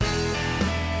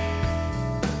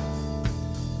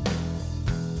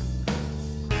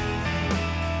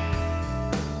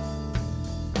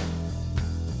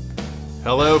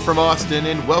Hello from Austin,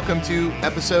 and welcome to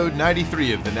episode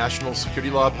 93 of the National Security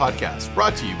Law Podcast,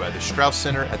 brought to you by the Strauss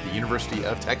Center at the University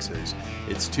of Texas.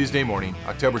 It's Tuesday morning,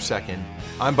 October 2nd.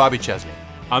 I'm Bobby Chesney.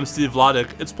 I'm Steve Vladeck.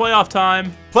 It's playoff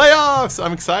time. Playoffs!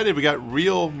 I'm excited. We got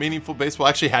real meaningful baseball. I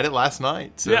actually had it last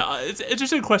night. So. Yeah, it's an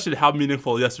interesting question how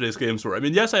meaningful yesterday's games were. I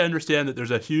mean, yes, I understand that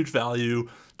there's a huge value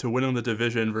to winning the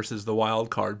division versus the wild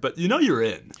card, but you know you're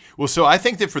in. Well, so I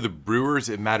think that for the Brewers,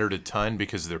 it mattered a ton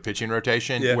because of their pitching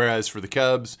rotation, whereas for the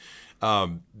Cubs,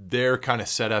 they're kind of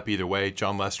set up either way.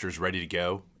 John Lester's ready to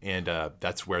go, and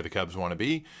that's where the Cubs want to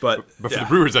be. But for the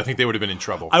Brewers, I think they would have been in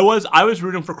trouble. I was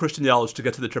rooting for Christian Yelich to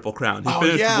get to the Triple Crown. He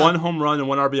finished one home run and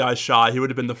one RBI shy. He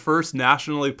would have been the first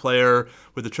National League player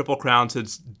with the Triple Crown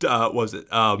since,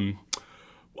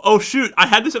 oh, shoot. I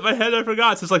had this in my head. I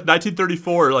forgot. Since like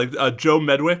 1934, Joe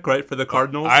Medwick, right, for the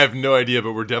Cardinals. I have no idea,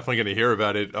 but we're definitely going to hear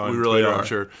about it on Twitter, I'm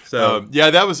sure. So,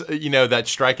 that was, that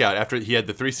strikeout after he had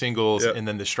the three singles and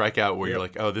then the strikeout where you're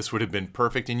like, oh, this would have been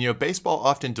perfect. And, baseball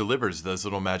often delivers those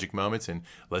little magic moments. And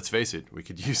let's face it, we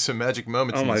could use some magic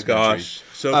moments in this country. Oh, my gosh.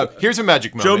 So here's a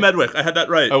magic moment. Joe Medwick. I had that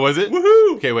right. Oh, was it?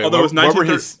 Woohoo! Okay, wait. Although what were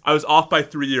his... I was off by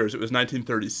 3 years. It was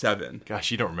 1937.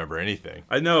 Gosh, you don't remember anything.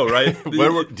 I know, right?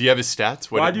 Do you have his stats?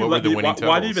 What were the winning totals?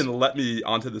 Why do you even let me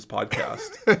onto this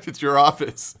podcast? It's your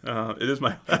office. It is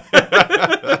my...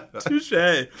 Touche.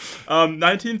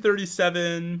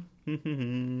 1937...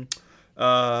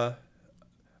 I'll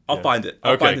find it.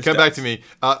 Okay, come back to me.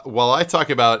 While I talk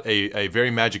about a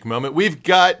very magic moment, we've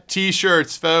got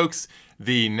T-shirts, folks.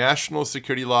 The National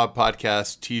Security Law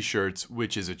Podcast T-shirts,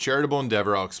 which is a charitable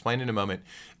endeavor, I'll explain in a moment,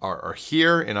 are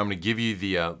here, and I'm going to give you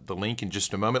the link in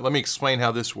just a moment. Let me explain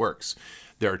how this works.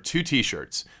 There are two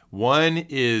T-shirts. One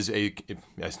is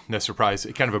no surprise,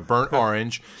 kind of a burnt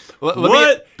orange. Burnt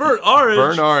orange?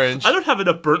 Burnt orange. I don't have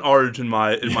enough burnt orange in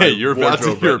my you're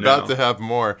about to have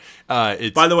more.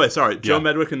 By the way, sorry, Joe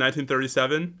Medwick in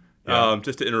 1937.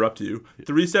 Just to interrupt you,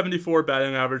 374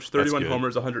 batting average, 31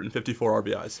 homers, 154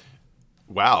 RBIs.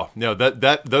 Wow. No,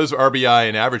 those RBI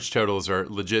and average totals are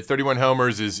legit. 31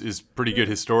 homers is pretty good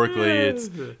historically. It's,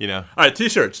 All right,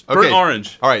 T-shirts. Burnt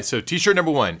orange. All right, so T-shirt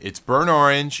number one, it's burnt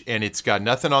orange, and it's got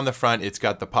nothing on the front. It's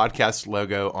got the podcast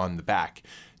logo on the back.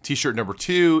 T-shirt number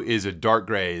two is a dark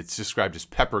gray. It's described as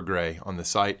pepper gray on the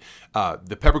site.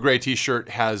 The pepper gray T-shirt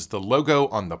has the logo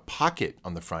on the pocket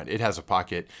on the front. It has a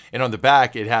pocket. And on the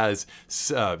back, it has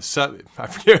some, I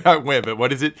forget how it went, but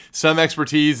what is it? Some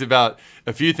expertise about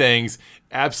a few things.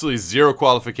 Absolutely zero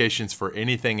qualifications for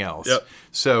anything else. Yep.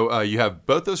 So you have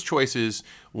both those choices.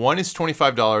 One is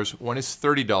 $25, one is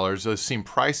 $30. Those seem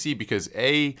pricey because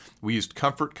we used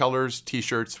Comfort Colors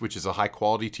T-shirts, which is a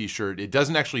high-quality T-shirt. It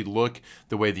doesn't actually look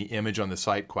the way the image on the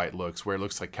site quite looks, where it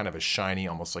looks like kind of a shiny,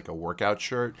 almost like a workout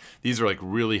shirt. These are like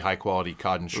really high-quality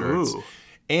cotton shirts. Ooh.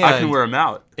 And I can wear them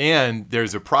out. And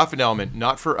there's a profit element,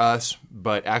 not for us,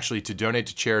 but actually to donate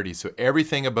to charity. So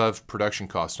everything above production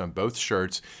cost on both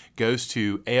shirts goes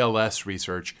to ALS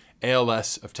research,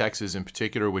 ALS of Texas in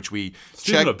particular, which we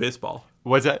Speaking of baseball.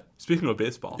 What's that? Speaking of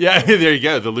baseball. Yeah, there you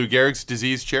go. The Lou Gehrig's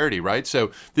disease charity, right?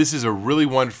 So this is a really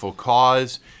wonderful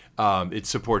cause. It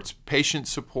supports patient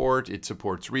support. It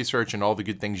supports research and all the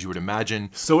good things you would imagine.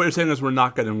 So what you're saying is we're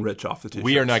not getting rich off the T-shirts.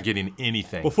 We are not getting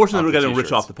anything. Well, fortunately, we're getting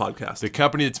rich off the podcast. The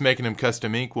company that's making them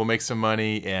custom ink will make some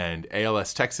money, and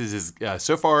ALS Texas is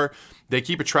so far they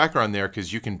keep a tracker on there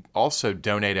because you can also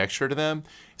donate extra to them.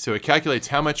 So it calculates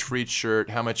how much for each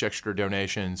shirt, how much extra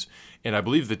donations, and I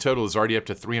believe the total is already up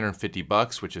to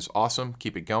 $350, which is awesome.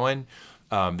 Keep it going.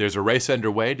 There's a race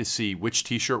underway to see which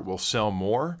T-shirt will sell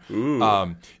more.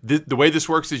 The way this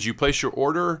works is you place your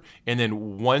order, and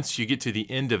then once you get to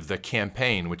the end of the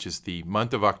campaign, which is the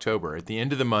month of October, at the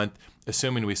end of the month,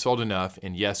 assuming we sold enough,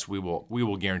 and yes, we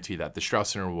will guarantee that. The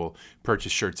Strauss Center will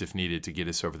purchase shirts if needed to get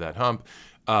us over that hump.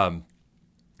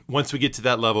 Once we get to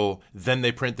that level, then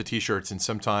they print the T-shirts, and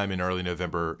sometime in early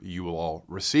November, you will all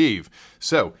receive.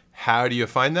 So how do you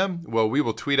find them? Well, we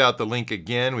will tweet out the link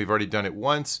again. We've already done it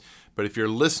once. But if you're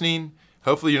listening,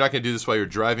 hopefully you're not going to do this while you're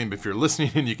driving, but if you're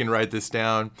listening and you can write this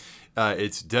down,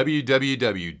 it's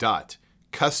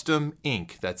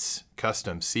www.customink, that's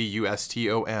custom,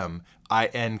 CUSTOMINK,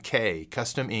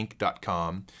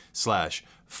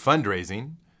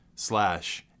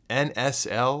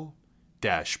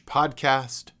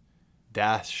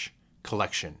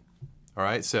 customink.com/fundraising/NSL-podcast-collection. All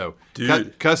right, so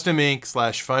Custom Inc.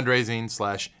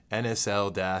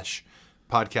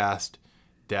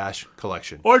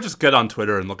 /fundraising/NSL-podcast-collection. Or just get on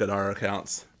Twitter and look at our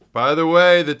accounts. By the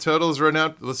way, the totals run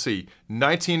out. Let's see.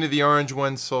 19 of the orange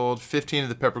ones sold, 15 of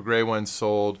the pepper gray ones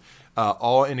sold,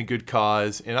 all in a good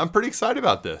cause. And I'm pretty excited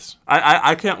about this.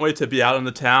 I can't wait to be out in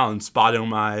the town spotting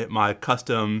my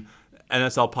custom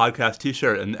NSL Podcast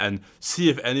t-shirt and see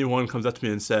if anyone comes up to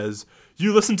me and says,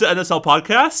 "You listen to NSL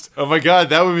Podcast?" Oh my God,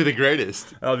 that would be the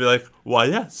greatest. I'll be like, "Why,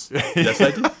 yes. Yes,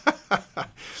 I do."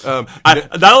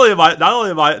 Not only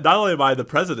am I the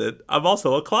president, I'm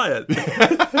also a client.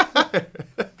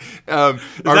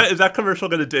 Is that commercial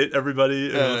going to date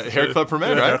everybody? Hair Club for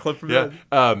Men, right? Hair Club for Men.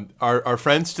 Our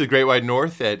friends to the Great Wide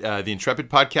North at the Intrepid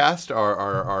Podcast,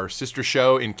 our sister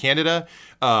show in Canada,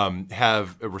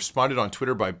 have responded on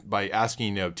Twitter by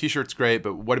asking, T-shirts great,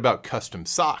 but what about custom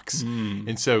socks?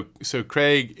 And so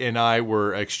Craig and I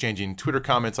were exchanging Twitter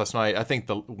comments last night. I think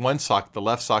the one sock, the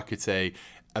left sock, could say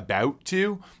 "about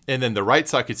to," and then the right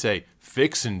sock could say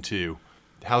 "fixin' to."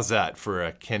 How's that for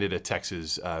a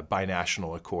Canada-Texas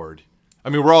binational accord? I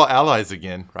mean, we're all allies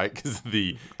again, right? Because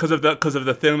of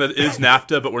the thing that is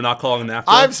NAFTA, but we're not calling it NAFTA.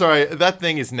 I'm sorry, that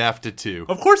thing is NAFTA too.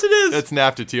 Of course it is. That's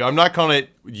NAFTA too. I'm not calling it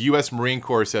U.S. Marine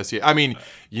Corps Association. I mean,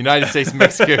 United States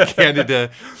Mexico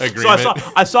Canada Agreement.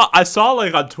 So I saw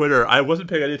like on Twitter. I wasn't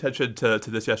paying any attention to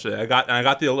this yesterday. I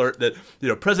got the alert that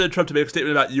President Trump to make a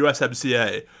statement about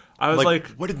USMCA. I was like,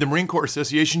 what did the Marine Corps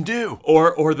Association do?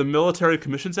 Or the Military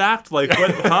Commissions Act? Like, what,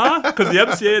 huh? Because the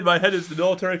MCA in my head is the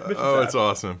Military Commissions Act. Oh, it's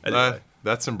awesome. Anyway.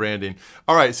 That's some branding.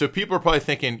 All right, so people are probably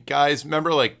thinking, guys,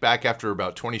 remember like back after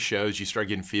about 20 shows, you start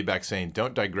getting feedback saying,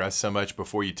 don't digress so much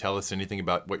before you tell us anything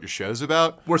about what your show's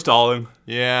about? We're stalling.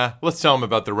 Yeah, let's tell them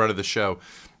about the run of the show.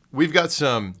 We've got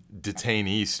some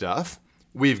detainee stuff.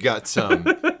 We've got some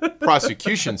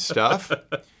prosecution stuff.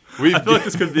 I feel like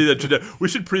this could be we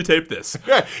should pre-tape this.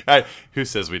 Who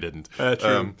says we didn't?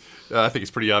 True. I think it's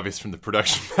pretty obvious from the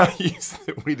production values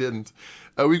that we didn't.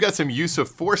 We've got some use of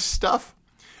force stuff.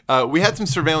 We had some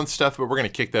surveillance stuff, but we're going to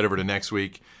kick that over to next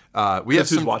week. We have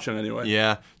who's watching anyway.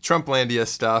 Yeah, Trumplandia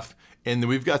stuff. And then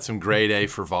we've got some grade A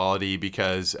frivolity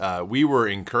because we were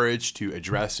encouraged to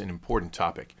address an important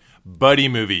topic, buddy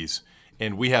movies.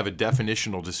 And we have a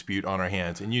definitional dispute on our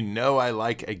hands. And I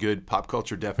like a good pop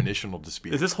culture definitional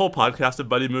dispute. Is this whole podcast a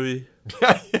buddy movie?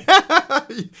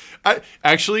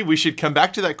 Actually, we should come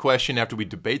back to that question after we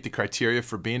debate the criteria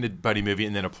for being a buddy movie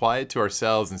and then apply it to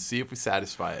ourselves and see if we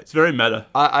satisfy it. It's very meta.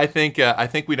 I think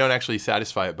we don't actually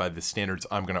satisfy it by the standards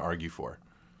I'm going to argue for.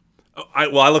 I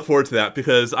look forward to that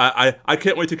because I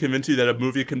can't wait to convince you that a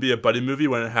movie can be a buddy movie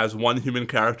when it has one human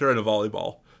character and a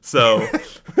volleyball. So,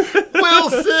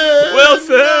 Wilson!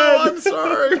 No, I'm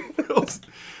sorry.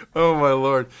 Oh my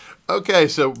Lord. Okay,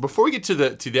 so before we get to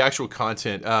the actual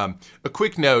content, a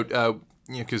quick note.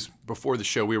 Because before the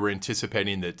show we were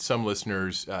anticipating that some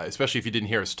listeners, especially if you didn't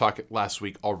hear us talk last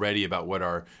week already about what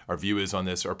our view is on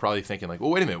this, are probably thinking like,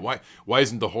 well, wait a minute, why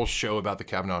isn't the whole show about the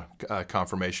Kavanaugh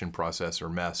confirmation process or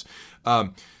mess?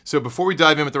 So before we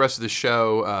dive in with the rest of the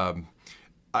show,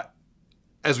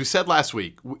 as we said last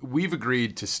week, we've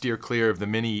agreed to steer clear of the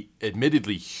many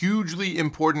admittedly hugely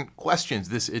important questions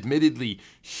this admittedly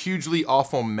hugely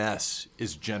awful mess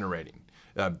is generating.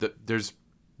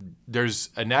 There's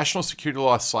a national security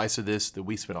law slice of this that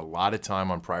we spent a lot of time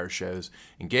on prior shows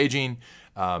engaging.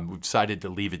 We've decided to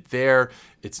leave it there.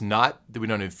 It's not that we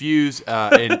don't have views.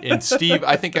 And Steve,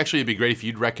 I think actually it'd be great if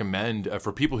you'd recommend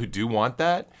for people who do want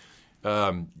that.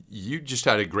 You just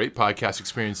had a great podcast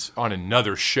experience on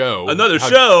another show.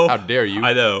 How dare you?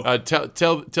 I know.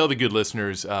 Tell the good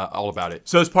listeners all about it.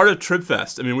 So as part of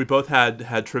TribFest, I mean, we both had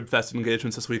TribFest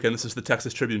engagements this weekend. This is the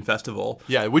Texas Tribune Festival.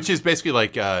 Yeah, which is basically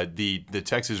like the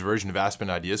Texas version of Aspen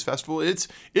Ideas Festival. It's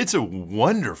a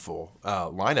wonderful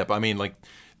lineup. I mean, like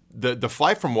the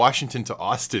flight from Washington to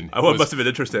Austin must have been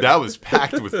interesting. That was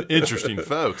packed with interesting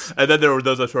folks. And then there were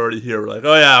those that were already here who were like,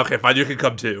 oh yeah, okay, fine, you can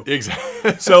come too.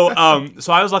 Exactly. So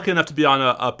I was lucky enough to be on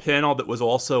a panel that was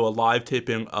also a live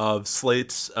taping of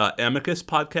Slate's Amicus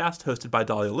podcast hosted by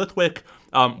Dahlia Lithwick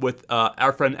with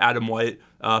our friend Adam White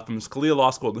from Scalia Law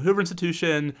School at the Hoover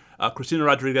Institution, Christina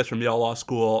Rodriguez from Yale Law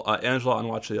School, Angela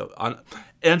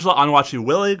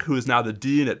Onwachi-Willig, who is now the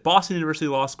dean at Boston University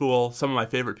Law School, some of my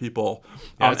favorite people.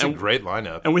 Yeah, it's a great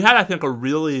lineup. And we had, I think, a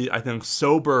really,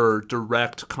 sober,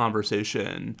 direct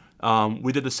conversation.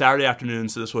 We did the Saturday afternoon,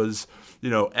 so this was,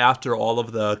 after all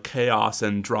of the chaos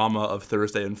and drama of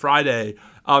Thursday and Friday.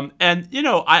 I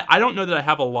don't know that I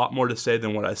have a lot more to say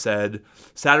than what I said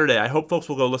Saturday. I hope folks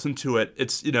will go listen to it.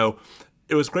 It's,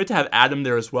 it was great to have Adam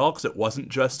there as well because it wasn't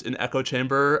just an echo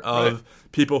chamber of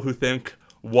people who think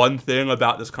one thing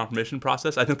about this confirmation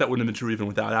process. I think that wouldn't have been true even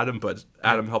without Adam, but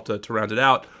Adam helped to round it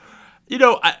out.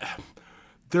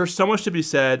 There's so much to be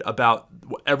said about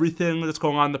everything that's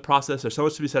going on in the process. There's so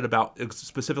much to be said about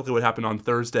specifically what happened on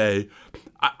Thursday.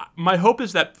 My hope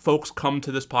is that folks come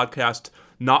to this podcast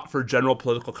not for general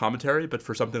political commentary, but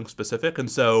for something specific. And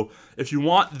so if you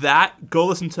want that, go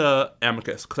listen to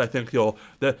Amicus, because I think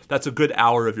that's a good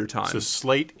hour of your time. So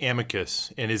Slate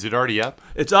Amicus, and is it already up?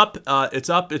 It's up.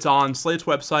 It's on Slate's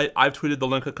website. I've tweeted the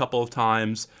link a couple of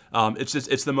times.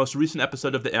 It's the most recent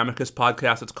episode of the Amicus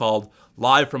podcast. It's called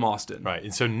Live from Austin. Right.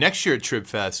 And so next year at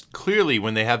TribFest, clearly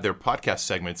when they have their podcast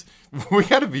segments, we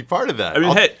got to be part of that. I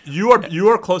mean, hey, you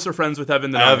are closer friends with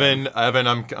Evan than I am. Evan,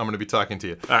 I'm going to be talking to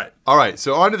you. All right.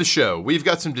 So on to the show. We've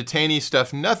got some detainee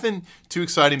stuff. Nothing too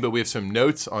exciting, but we have some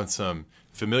notes on some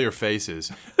familiar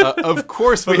faces. Of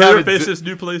course, we have faces,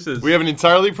 new places. We have an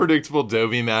entirely predictable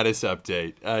Dovey Mattis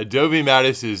update. Dovey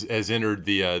Mattis has entered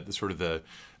the sort of the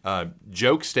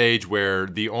joke stage where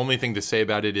the only thing to say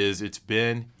about it is it's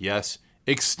been, yes,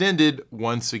 extended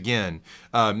once again.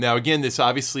 Now, again, this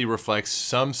obviously reflects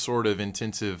some sort of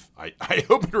intensive, I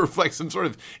hope it reflects some sort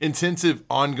of intensive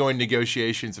ongoing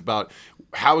negotiations about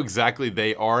how exactly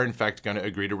they are, in fact, going to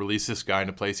agree to release this guy in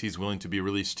a place he's willing to be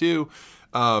released to.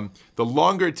 The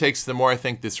longer it takes, the more I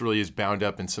think this really is bound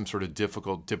up in some sort of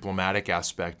difficult diplomatic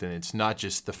aspect, and it's not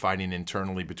just the fighting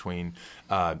internally between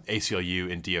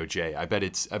ACLU and DOJ. I bet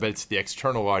it's the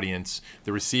external audience,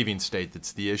 the receiving state,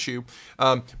 that's the issue.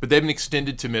 But they've been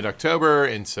extended to mid-October,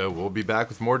 and so we'll be back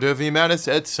with more Dovey Mattis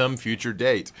at some future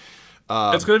date.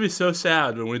 It's going to be so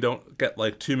sad when we don't get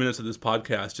like 2 minutes of this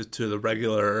podcast just to the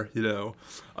regular,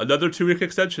 another 2-week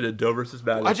extension in Doe versus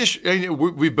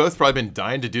Mattis. We've both probably been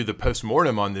dying to do the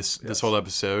post-mortem on this whole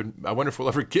episode. I wonder if we'll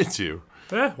ever get to.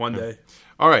 One day.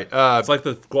 All right. It's like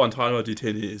the Guantanamo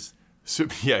detainees. So,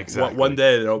 yeah, exactly. One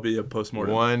day there'll be a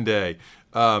post-mortem. One day.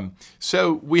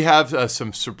 So we have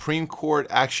some Supreme Court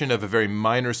action of a very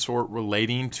minor sort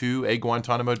relating to a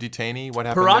Guantanamo detainee. What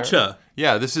happened Paracha. there?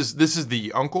 Yeah, this is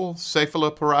the uncle,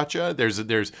 Saifullah Paracha. There's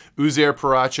Uzair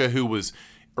Paracha, who was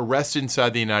arrested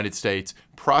inside the United States,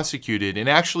 prosecuted, and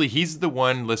actually he's the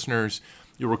one, listeners,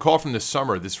 you'll recall from this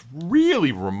summer, this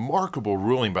really remarkable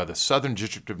ruling by the Southern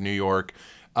District of New York,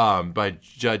 by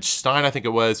Judge Stein, I think it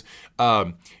was,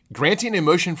 granting a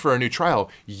motion for a new trial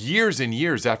years and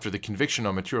years after the conviction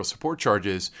on material support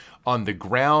charges on the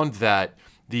ground that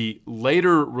the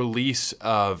later release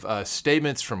of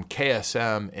statements from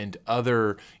KSM and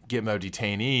other GTMO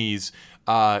detainees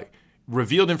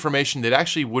revealed information that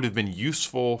actually would have been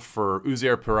useful for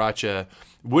Uzair Paracha,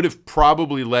 would have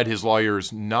probably led his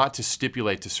lawyers not to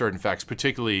stipulate to certain facts,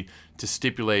 particularly to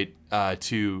stipulate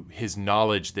to his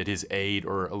knowledge that his aid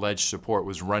or alleged support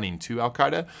was running to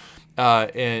Al-Qaeda.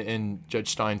 And Judge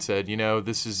Stein said,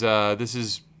 this is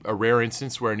a rare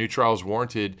instance where a new trial is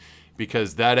warranted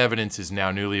because that evidence is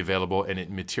now newly available and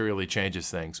it materially changes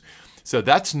things. So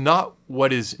that's not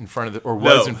what is in front of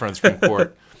was in front of the Supreme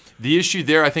Court. The issue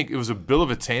there, I think it was a bill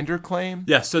of attainder claim.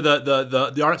 Yeah. So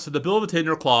the bill of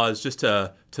attainder clause, just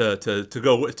to hit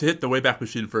the Wayback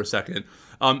Machine for a second.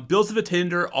 Bills of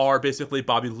attainder are basically,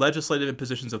 Bobby, legislative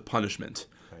impositions of punishment.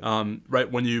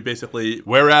 Right, when you basically...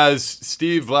 Whereas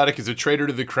Steve Vladeck is a traitor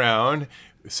to the crown,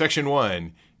 Section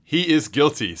 1, he is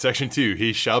guilty. Section 2,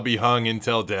 he shall be hung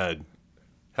until dead.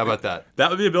 How about that? That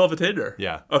would be a bill of attainder.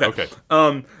 Yeah. Okay.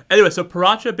 Anyway, so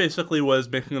Paracha basically was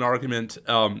making an argument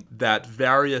that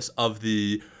various of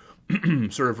the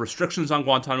sort of restrictions on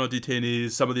Guantanamo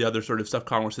detainees, some of the other sort of stuff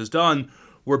Congress has done,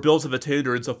 were bills of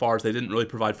attainder insofar as they didn't really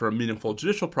provide for a meaningful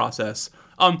judicial process.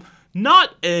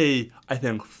 Not a, I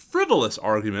think, frivolous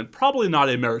argument, probably not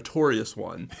a meritorious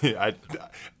one.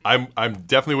 I'm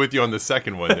definitely with you on the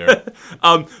second one there.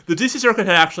 The D.C. Circuit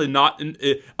had actually not,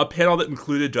 a panel that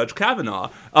included Judge Kavanaugh,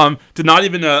 did not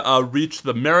even reach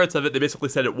the merits of it. They basically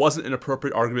said it wasn't an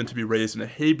appropriate argument to be raised in a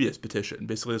habeas petition.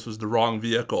 Basically, this was the wrong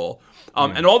vehicle.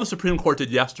 And all the Supreme Court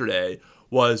did yesterday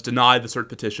was deny the cert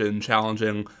petition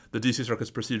challenging the D.C. Circuit's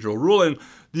procedural ruling.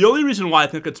 The only reason why I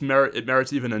think it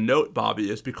merits even a note, Bobby,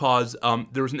 is because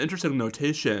there was an interesting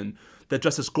notation that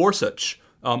Justice Gorsuch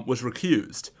was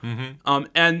recused. Mm-hmm.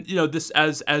 And, this,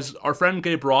 as our friend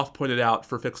Gabe Roth pointed out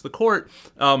for Fix the Court,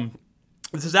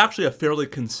 this is actually a fairly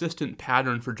consistent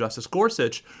pattern for Justice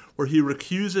Gorsuch, where he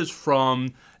recuses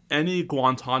from any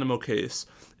Guantanamo case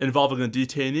involving a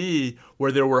detainee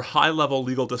where there were high-level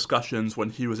legal discussions when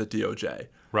he was at DOJ.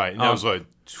 Right, and that was what,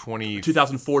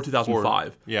 2004,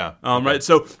 2005. Yeah. Okay. Right,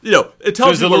 so, it tells you...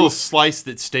 there's a little slice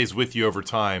that stays with you over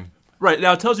time. Right,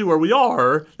 now it tells you where we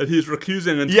are, that he's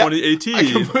recusing in 2018.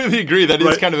 I completely agree. That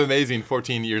is kind of amazing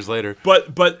 14 years later. But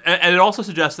it also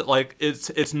suggests that,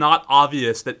 it's not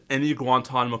obvious that any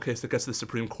Guantanamo case that gets to the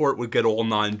Supreme Court would get all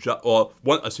nine,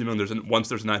 assuming once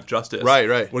there's a ninth justice.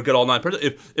 Right. Would get all nine.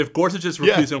 If Gorsuch is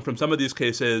recusing from some of these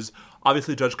cases,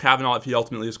 Obviously, Judge Kavanaugh, if he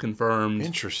ultimately is confirmed.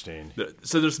 Interesting.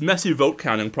 So there's messy vote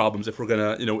counting problems if we're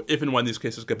going to, if and when these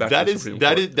cases get back to the Supreme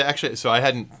Court. Actually, so I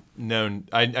hadn't known,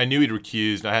 I knew he'd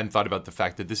recused, and I hadn't thought about the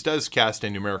fact that this does cast a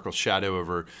numerical shadow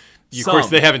over. Of course,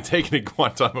 they haven't taken a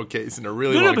Guantanamo case in a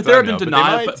really long time. But there have been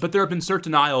denials. But there have been cert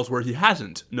denials where he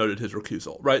hasn't noted his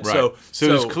recusal, right? So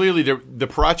it's clearly the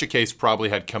Paracha case probably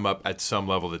had come up at some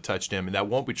level that touched him, and that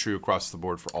won't be true across the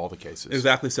board for all the cases.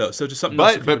 Exactly so. So just something.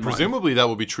 But presumably that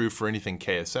will be true for anything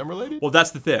KSM related. Well,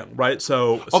 that's the thing, right?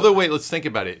 Although wait, let's think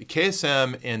about it.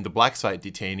 KSM and the black site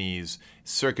detainees,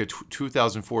 circa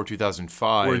 2004,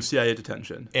 2005, were in CIA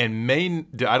detention, and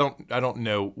I don't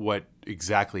know what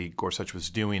exactly Gorsuch was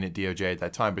doing at DOJ at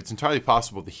that time, but it's entirely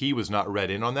possible that he was not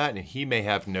read in on that, and he may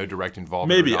have no direct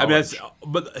involvement. Maybe.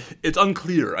 But it's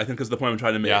unclear, I think, is the point I'm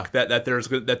trying to make. Yeah. That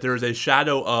there's a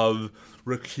shadow of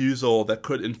recusal that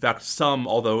could infect some,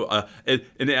 although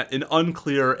an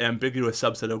unclear, ambiguous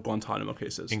subset of Guantanamo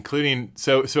cases, including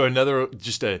another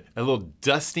just a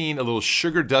little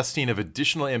sugar dusting of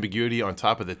additional ambiguity on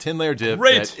top of the 10-layer dip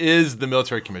that is the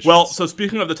military commission. Well, so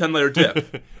speaking of the 10-layer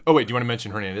dip, oh wait, do you want to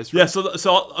mention Hernandez? Yeah.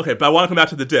 So okay, but I want to come back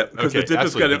to the dip because the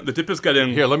dip is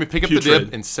getting here. Let me pick up putrid. The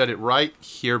dip and set it right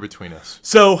here between us.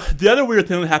 So the other weird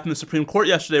thing that happened in the Supreme Court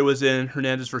yesterday was in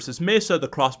Hernandez versus Mesa, the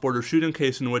cross-border shooting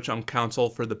case in which I'm counsel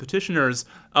for the petitioners,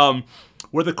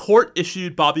 where the court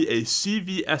issued Bobby a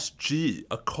CVSG,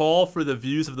 a call for the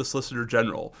views of the Solicitor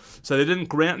General. So they didn't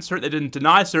grant cert, they didn't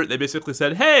deny cert. They basically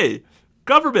said, "Hey,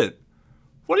 government,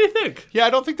 what do you think?" Yeah, I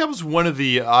don't think that was one of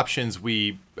the options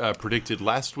we predicted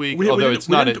last week, although it's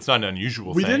not an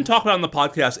unusual thing. We didn't talk about it on the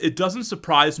podcast. It doesn't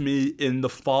surprise me in the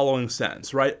following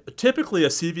sense, right? Typically, a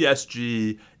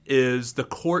CVSG is the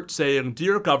court saying,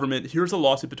 "Dear government, here's a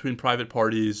lawsuit between private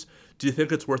parties. Do you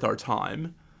think it's worth our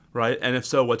time?" Right? And if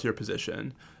so, what's your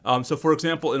position? So, for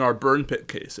example, in our burn pit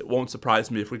case, it won't surprise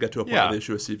me if we get to a point where they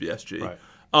issue a CVSG.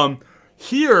 Right.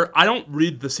 Here, I don't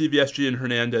read the CVSG in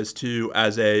Hernandez 2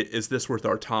 as is this worth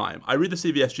our time? I read the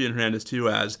CVSG in Hernandez 2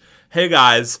 as, hey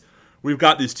guys, we've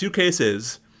got these two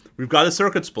cases, we've got a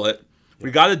circuit split,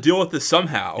 we got to deal with this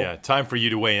somehow. Yeah, time for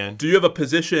you to weigh in. Do you have a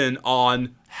position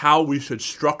on how we should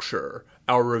structure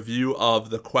our review of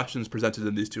the questions presented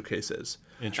in these two cases?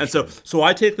 Interesting. And so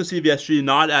I take the CVSG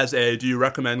not as a do you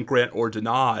recommend, grant, or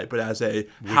deny, but as a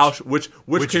which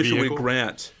case should we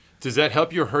grant? Does that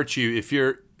help you or hurt you if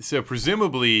you're... So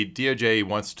presumably DOJ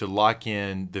wants to lock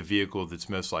in the vehicle that's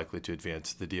most likely to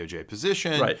advance the DOJ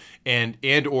position, right, and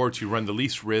or to run the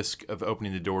least risk of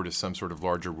opening the door to some sort of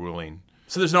larger ruling.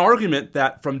 So there's an argument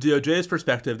that from DOJ's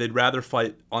perspective, they'd rather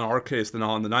fight on our case than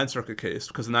on the Ninth Circuit case,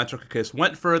 because the Ninth Circuit case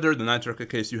went further. The Ninth Circuit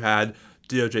case, you had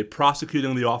DOJ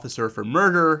prosecuting the officer for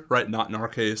murder, right? Not in our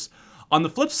case. On the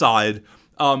flip side,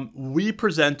 we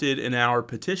presented in our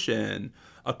petition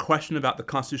a question about the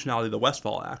constitutionality of the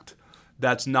Westfall Act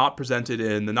that's not presented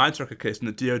in the Ninth Circuit case and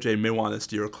that DOJ may want to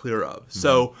steer clear of. Mm-hmm.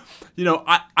 So,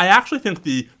 I actually think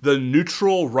the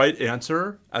neutral right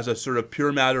answer as a sort of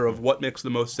pure matter of what makes the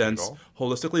most sense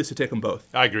holistically is to take them both.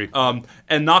 I agree.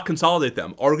 And not consolidate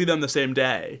them, argue them the same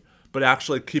day, but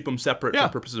actually keep them separate for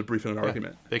purposes of briefing an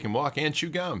argument. They can walk and chew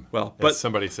gum, but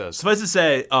somebody says. Suffice to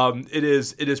say, it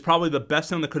is probably the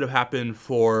best thing that could have happened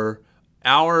for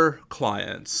our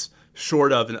clients,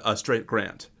 short of a straight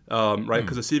grant. Right?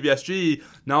 Because a CVSG,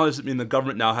 not only does it mean the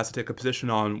government now has to take a position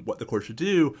on what the court should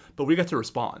do, but we get to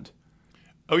respond.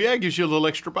 Oh yeah, it gives you a little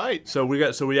extra bite. So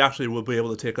we actually will be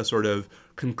able to take a sort of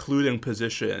concluding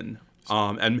position,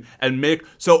 and make.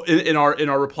 So in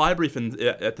our reply brief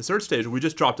at the cert stage, we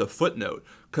just dropped a footnote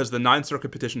because the Ninth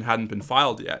Circuit petition hadn't been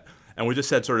filed yet, and we just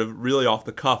said sort of really off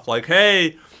the cuff, like,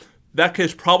 hey, that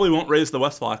case probably won't raise the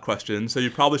Westfall Act question, so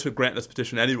you probably should grant this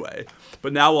petition anyway.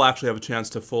 But now we'll actually have a chance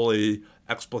to fully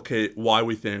explicate why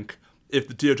we think, if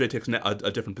the DOJ takes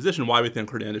a different position, why we think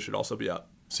Hernandez should also be up.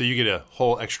 So you get a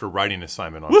whole extra writing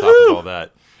assignment on top of all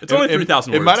that. It's only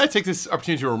 3,000 words. And might I take this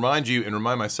opportunity to remind you and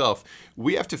remind myself,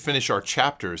 we have to finish our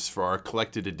chapters for our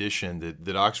collected edition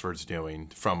that Oxford's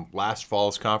doing from last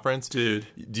fall's conference. Dude.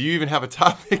 Do you even have a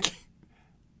topic?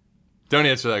 Don't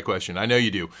answer that question. I know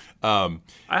you do. I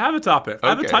have a topic. I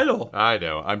have a title. I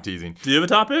know. I'm teasing. Do you have a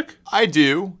topic? I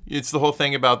do. It's the whole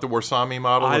thing about the Warsami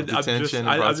model of detention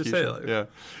and prosecution. I'll just say it. Yeah.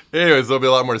 Anyways, there'll be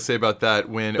a lot more to say about that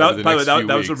over the next few weeks.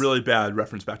 That was a really bad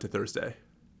reference back to Thursday.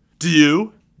 Do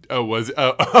you? Oh, was it?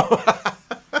 Oh.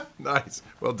 Nice.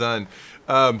 Well done.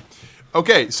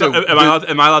 Okay, so... am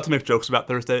I allowed to make jokes about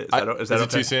Thursday? Is that okay? It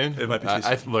too soon? It might be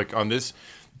too soon. Look, on this...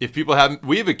 if people haven't,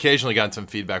 we've occasionally gotten some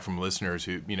feedback from listeners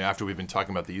who, after we've been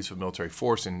talking about the use of military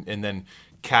force and then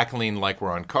cackling like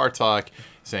we're on Car Talk,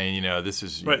 saying, this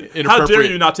is inappropriate. How dare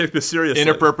you not take this seriously?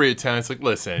 Inappropriate tone. It's like,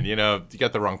 listen, you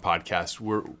got the wrong podcast.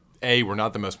 We're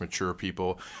not the most mature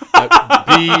people.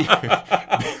 B,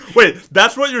 wait,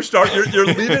 that's what you're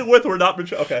leaving with. We're not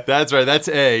mature. Okay, that's right. That's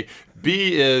A.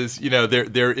 B is,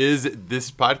 there is,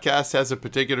 this podcast has a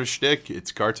particular shtick.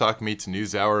 It's Car Talk meets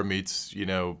NewsHour meets,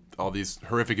 all these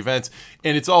horrific events.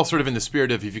 And it's all sort of in the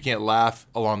spirit of, if you can't laugh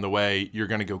along the way, you're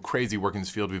going to go crazy working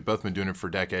this field. We've both been doing it for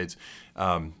decades.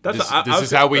 This is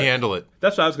how we handle it.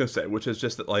 That's what I was going to say, which is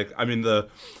just that,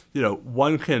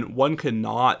 one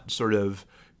cannot sort of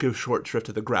give short shrift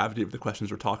to the gravity of the questions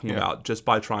we're talking about just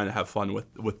by trying to have fun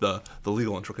with the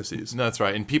legal intricacies. No, that's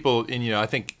right. And people, I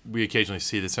think we occasionally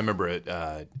see this. I remember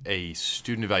at a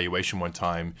student evaluation one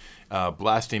time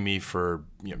blasting me for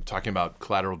talking about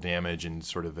collateral damage and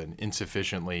sort of an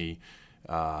insufficiently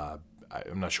I'm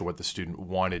not sure what the student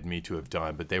wanted me to have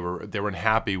done, but they were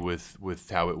unhappy with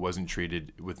how it wasn't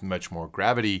treated with much more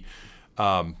gravity.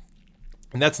 And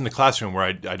that's in the classroom where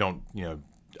I don't,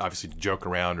 obviously joke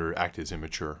around or act as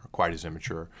immature, quite as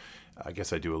immature. I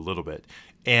guess I do a little bit.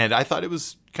 And I thought it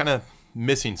was kind of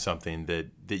missing something that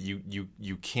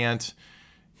you can't.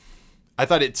 I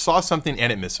thought it saw something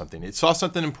and it missed something. It saw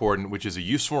something important, which is a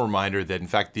useful reminder that, in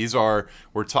fact,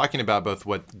 we're talking about both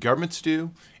what governments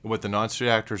do and what the non-state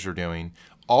actors are doing,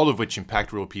 all of which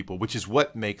impact real people, which is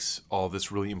what makes all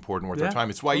this really important worth our time.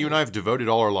 It's why you and I have devoted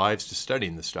all our lives to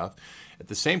studying this stuff. At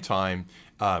the same time,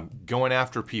 going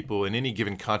after people in any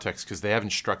given context because they haven't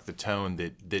struck the tone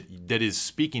that is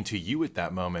speaking to you at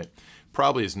that moment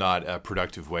probably is not a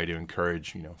productive way to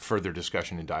encourage further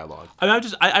discussion and dialogue. I mean,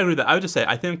 I agree with that. I would just say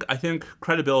I think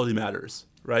credibility matters,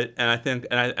 right? And I think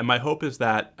and my hope is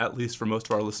that at least for most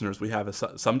of our listeners, we have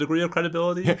some degree of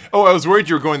credibility. Oh, I was worried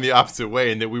you were going the opposite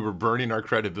way and that we were burning our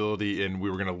credibility and we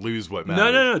were going to lose what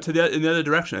mattered. No, in the other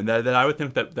direction. And that I would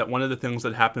think that one of the things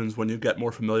that happens when you get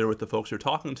more familiar with the folks you're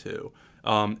talking to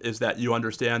is that you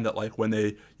understand that when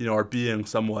they are being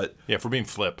somewhat if we're being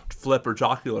flip or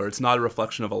jocular, it's not a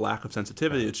reflection of a lack of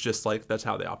sensitivity. It's just that's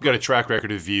how they operate. We've got a track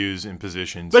record of views and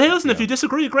positions. But hey, listen, if you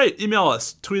disagree, great. Email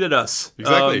us, tweet at us.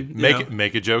 Exactly.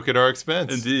 Make a joke at our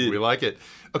expense. Indeed. We like it.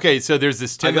 Okay, so there's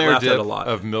this 10-layer dip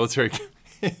of military.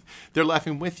 They're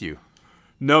laughing with you.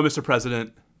 No, Mr.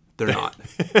 President, they're not.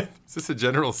 Is this a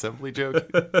General Assembly joke?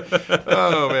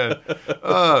 Oh, man.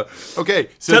 Okay.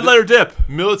 So 10-layer dip.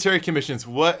 Military commissions.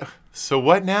 What? So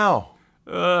what now?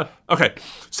 Okay.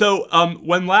 So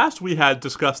when last we had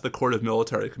discussed the Court of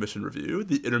Military Commission Review,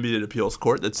 the intermediate appeals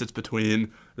court that sits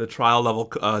between the trial level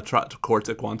courts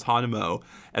at Guantanamo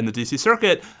and the D.C.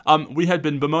 Circuit, we had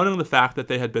been bemoaning the fact that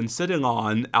they had been sitting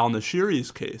on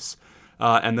al-Nashiri's case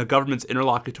and the government's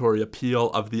interlocutory appeal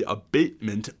of the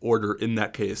abatement order in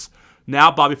that case.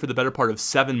 Now, Bobby, for the better part of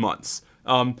 7 months.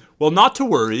 Well, not to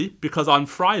worry, because on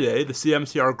Friday, the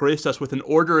CMCR graced us with an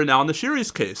order in al-Nashiri's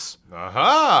case.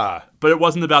 Aha! But it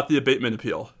wasn't about the abatement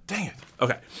appeal. Dang it.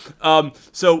 Okay.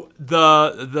 So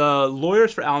the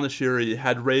lawyers for al-Nashiri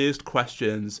had raised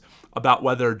questions about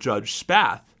whether Judge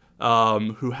Spath,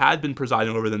 who had been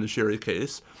presiding over the Nashiri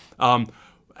case,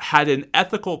 had an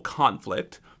ethical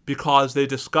conflict because they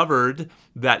discovered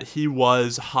that he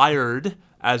was hired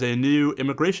as a new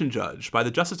immigration judge by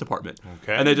the Justice Department.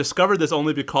 Okay. And they discovered this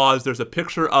only because there's a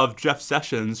picture of Jeff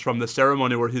Sessions from the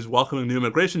ceremony where he's welcoming new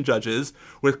immigration judges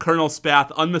with Colonel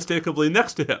Spath unmistakably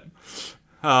next to him.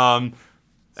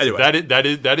 Anyway. So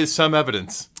that is some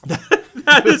evidence.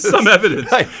 That is some evidence.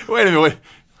 Hey, wait a minute.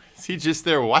 Is he just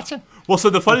there watching? Well,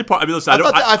 so the funny part, I mean, listen,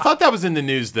 I thought that was in the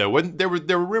news, though. There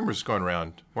were rumors going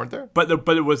around, weren't there? But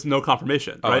it was no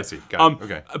confirmation, right? Oh, I see. Got it.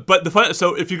 Okay. But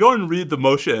so if you go and read the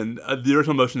motion, the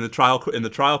original motion in the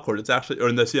trial court, it's actually, or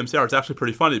in the CMCR, it's actually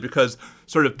pretty funny because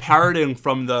sort of parroting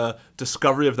from the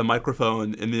discovery of the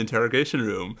microphone in the interrogation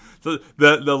room, the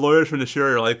lawyers from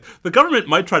Nashiri are like, the government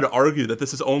might try to argue that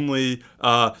this is only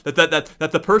that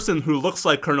the person who looks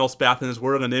like Colonel Spath and is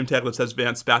wearing a name tag that says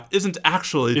Vance Spath isn't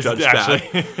actually Judge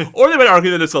Spath, or they might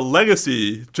argue that it's a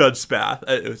legacy Judge Spath.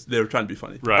 They were trying to be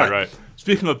funny. Right.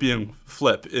 Speaking of being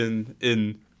flip in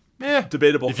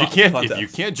debatable context. If you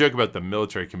can't joke about the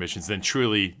military commissions, then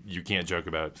truly you can't joke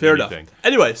about Fair anything. enough.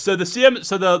 Anyway, so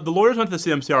the lawyers went to the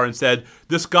CMCR and said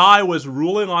this guy was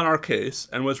ruling on our case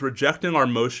and was rejecting our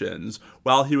motions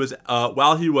while he was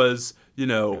applying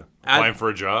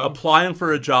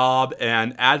for a job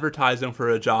and advertising for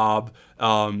a job,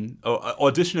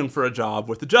 auditioning for a job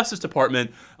with the Justice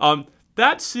Department.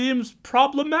 That seems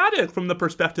problematic from the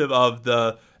perspective of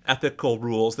the ethical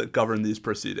rules that govern these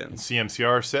proceedings.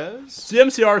 CMCR says?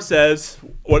 CMCR says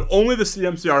what only the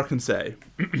CMCR can say.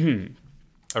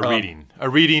 A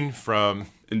reading from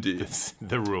Indeed.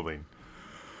 the ruling.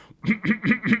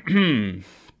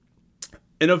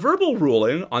 In a verbal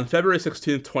ruling on February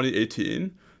 16,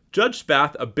 2018, Judge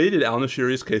Spath abated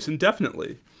al-Nashiri's case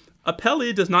indefinitely.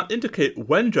 Appellee does not indicate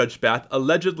when Judge Spath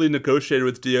allegedly negotiated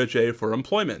with DOJ for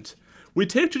employment. We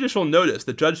take judicial notice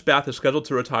that Judge Spath is scheduled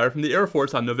to retire from the Air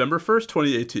Force on November 1st,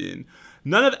 2018.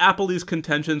 None of Appellee's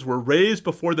contentions were raised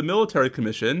before the Military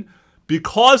Commission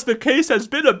because the case has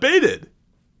been abated.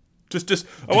 Just,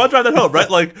 I want to drive that home, right?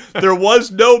 Like, there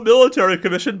was no Military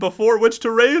Commission before which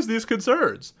to raise these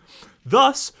concerns.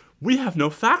 Thus, we have no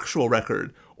factual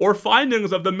record or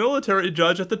findings of the military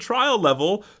judge at the trial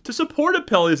level to support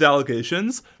Appellee's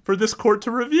allegations for this court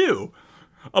to review.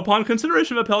 Upon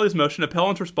consideration of Appellee's motion,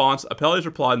 Appellant's response, Appellee's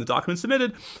reply, and the documents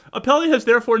submitted, Appellee has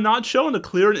therefore not shown a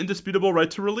clear and indisputable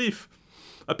right to relief.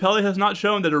 Appellee has not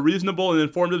shown that a reasonable and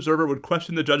informed observer would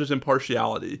question the judge's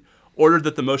impartiality. Ordered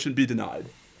that the motion be denied.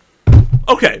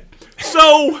 Okay,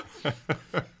 so,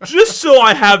 just so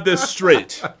I have this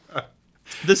straight,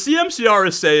 the CMCR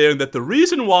is saying that the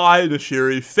reason why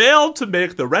Nashiri failed to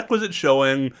make the requisite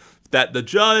showing that the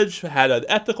judge had an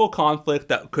ethical conflict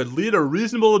that could lead a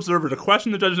reasonable observer to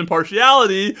question the judge's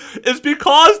impartiality is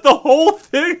because the whole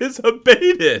thing is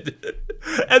abated.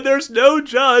 And there's no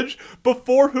judge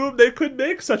before whom they could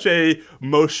make such a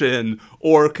motion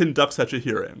or conduct such a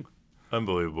hearing.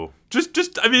 Unbelievable.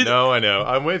 I mean... No, I know.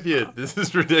 I'm with you. This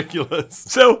is ridiculous.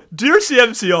 So, dear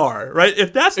CMCR, right,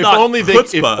 if that's not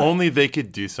chutzpah... If only they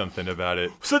could do something about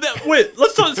it. So,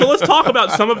 let's talk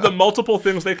about some of the multiple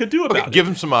things they could do about it. Give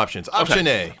them some options. Option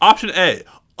A. Option A,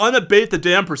 unabate the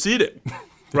damn proceeding.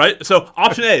 Right? So,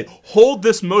 option A, hold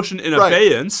this motion in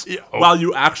abeyance while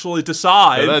you actually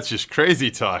decide... No, that's just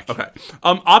crazy talk. Okay.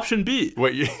 Option B...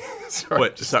 Wait,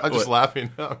 sorry. I'm just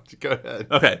laughing. No, go ahead.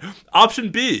 Okay.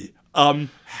 Option B...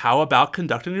 how about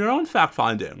conducting your own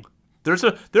fact-finding? There's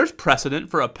precedent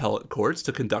for appellate courts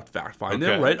to conduct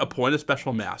fact-finding, right? Appoint a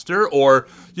special master, or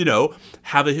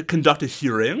conduct a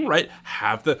hearing, right?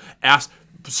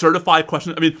 Certify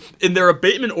questions. I mean, in their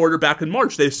abatement order back in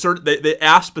March, they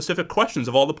asked specific questions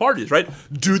of all the parties, right?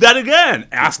 Do that again.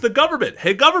 Ask the government.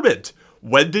 Hey, government,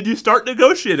 when did you start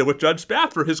negotiating with Judge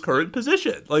Spath for his current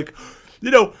position? Like,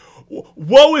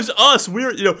 woe is us.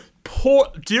 Poor,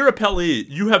 dear appellee,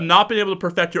 you have not been able to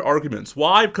perfect your arguments.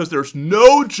 Why? Because there's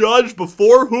no judge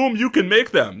before whom you can make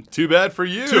them. Too bad for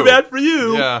you.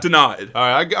 Yeah. Denied. All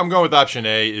right, I'm going with option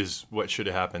A is what should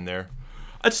have happened there.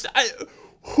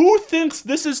 Who thinks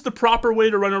this is the proper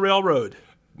way to run a railroad?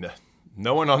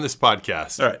 No one on this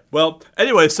podcast. All right. Well,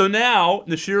 anyway, so now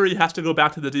Nashiri has to go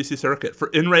back to the D.C. Circuit for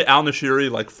In re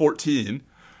al-Nashiri 14.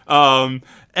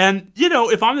 And,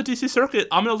 if I'm the D.C. Circuit,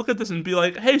 I'm going to look at this and be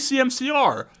like, hey,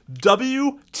 CMCR,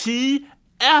 WTF.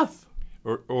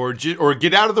 Or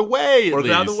get out of the way, Or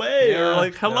get out of the way. Yeah, or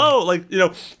hello.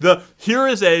 Yeah. Here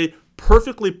is a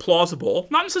perfectly plausible,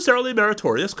 not necessarily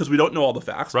meritorious, because we don't know all the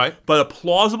facts, right? But a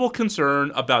plausible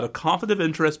concern about a conflict of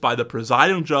interest by the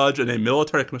presiding judge in a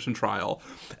military commission trial.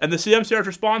 And the CMCR's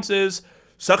response is,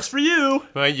 sucks for you.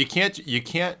 Well, you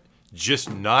can't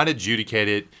just not adjudicate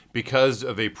it because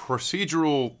of a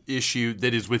procedural issue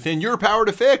that is within your power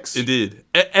to fix. Indeed.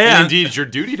 And indeed, it's your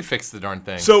duty to fix the darn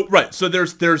thing. So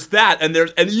there's that,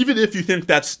 and even if you think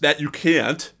that you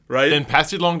can't, right? Then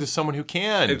pass it along to someone who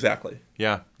can. Exactly.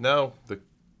 Yeah. No, the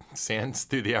sands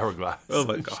through the hourglass. Oh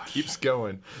my gosh. Keeps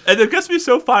going. And it gets me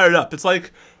so fired up. It's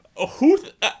like,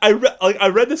 I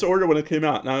read this order when it came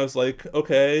out, and I was like,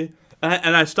 okay.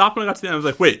 And I stopped when I got to the end. I was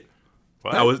like, wait.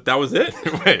 What? That was it?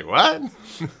 Wait, what?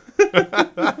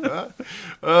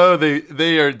 Oh,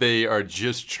 they are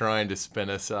just trying to spin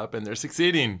us up, and they're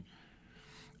succeeding.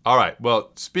 All right.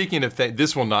 Well, speaking of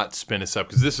this will not spin us up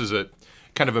because this is a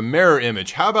kind of a mirror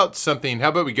image. How about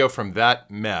we go from that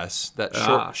mess, that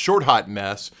short hot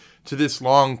mess, to this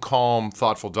long, calm,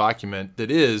 thoughtful document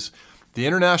that is the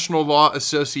International Law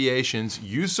Association's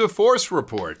Use of Force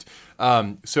Report.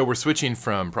 So we're switching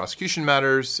from prosecution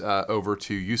matters over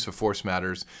to use of force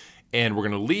matters. And we're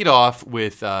going to lead off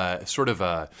with I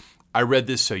read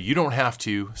this so you don't have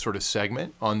to sort of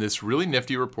segment on this really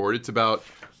nifty report. It's about,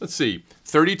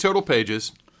 30 total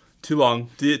pages. Too long.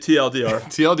 TLDR.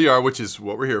 TLDR, which is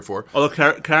what we're here for.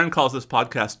 Although Karen calls this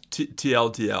podcast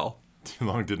TLDL. Too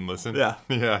long, didn't listen. Yeah.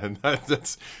 Yeah, and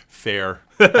that's fair.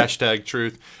 Hashtag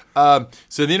truth.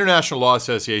 So the International Law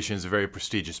Association is a very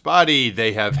prestigious body.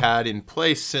 They have had in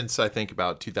place since, I think,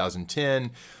 about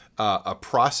 2010, a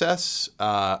process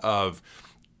of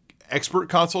expert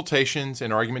consultations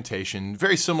and argumentation,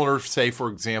 very similar, say, for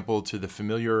example, to the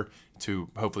familiar,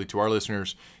 hopefully to our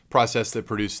listeners, process that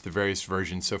produced the various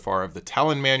versions so far of the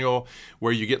Talon Manual,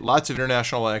 where you get lots of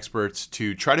international experts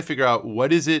to try to figure out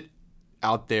what is it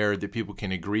out there that people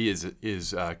can agree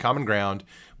is common ground,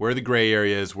 where are the gray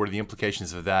areas, what are the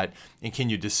implications of that, and can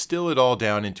you distill it all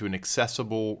down into an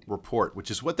accessible report,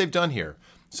 which is what they've done here.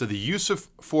 So the use of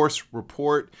force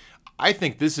report, I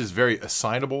think this is very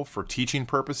assignable for teaching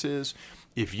purposes.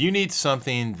 If you need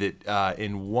something that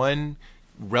in one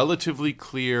relatively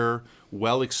clear,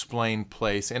 well-explained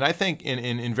place, and I think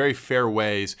in very fair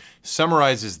ways,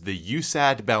 summarizes the jus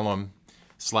ad bellum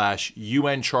 /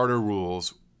 UN Charter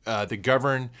rules that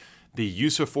govern the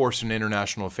use of force in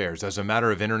international affairs as a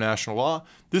matter of international law,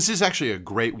 this is actually a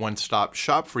great one-stop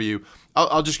shop for you.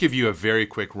 I'll just give you a very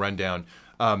quick rundown.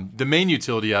 The main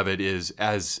utility of it is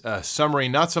as a summary,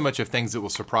 not so much of things that will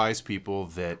surprise people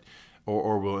that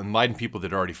or will enlighten people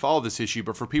that already follow this issue,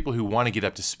 but for people who want to get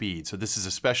up to speed. So this is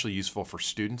especially useful for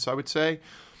students, I would say.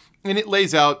 And it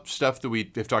lays out stuff that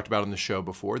we have talked about on the show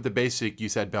before, the basic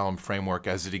jus ad bellum framework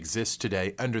as it exists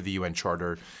today under the UN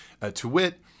Charter. To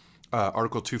wit,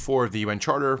 Article 2.4 of the UN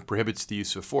Charter prohibits the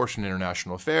use of force in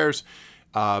international affairs,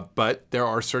 but there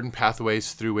are certain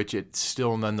pathways through which it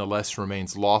still nonetheless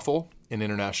remains lawful in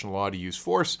international law to use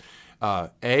force.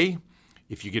 A,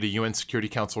 if you get a UN Security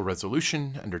Council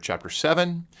resolution under Chapter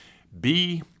 7.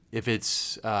 B, if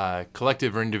it's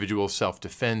collective or individual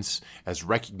self-defense as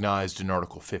recognized in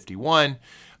Article 51.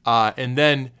 And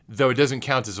then, though it doesn't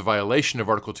count as a violation of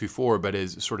Article 2.4, but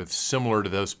is sort of similar to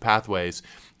those pathways,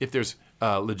 if there's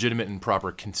legitimate and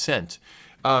proper consent.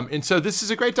 And so this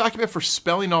is a great document for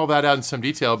spelling all that out in some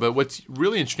detail, but what's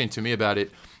really interesting to me about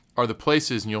it are the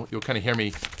places, and you'll kind of hear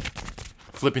me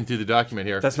flipping through the document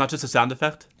here. That's not just a sound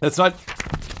effect? That's not...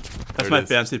 That's my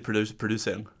fancy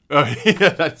producing. Oh,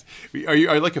 yeah. Are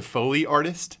you like a Foley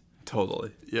artist?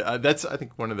 Totally. Yeah, that's, I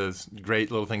think, one of those great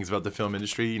little things about the film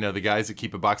industry. You know, the guys that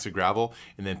keep a box of gravel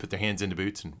and then put their hands into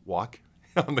boots and walk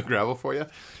on the gravel for you.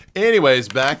 Anyways,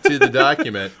 back to the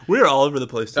document. We're all over the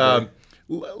place today.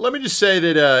 Let me just say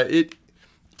that it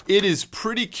is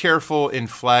pretty careful in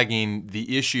flagging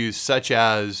the issues such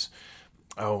as,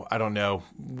 I don't know,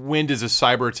 when does a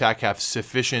cyber attack have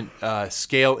sufficient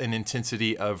scale and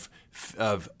intensity of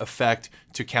effect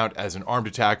to count as an armed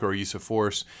attack or a use of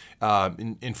force,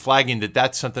 in flagging that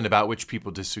that's something about which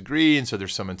people disagree, and so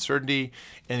there's some uncertainty,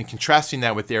 and contrasting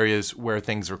that with areas where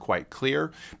things are quite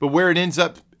clear. But where it ends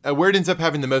up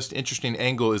having the most interesting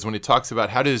angle is when it talks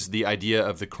about how does the idea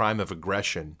of the crime of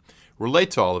aggression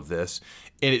relate to all of this.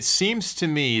 And it seems to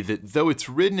me that though it's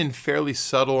written in fairly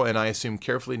subtle and I assume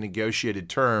carefully negotiated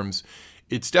terms,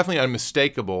 it's definitely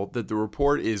unmistakable that the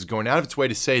report is going out of its way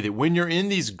to say that when you're in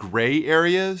these gray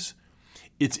areas,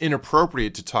 it's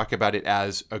inappropriate to talk about it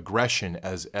as aggression,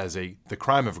 as the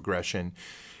crime of aggression.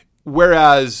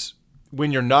 Whereas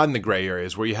when you're not in the gray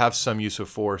areas, where you have some use of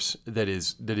force that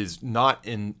is not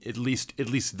in at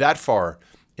least that far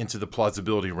into the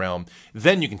plausibility realm,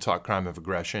 then you can talk crime of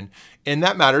aggression. And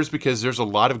that matters because there's a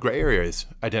lot of gray areas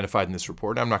identified in this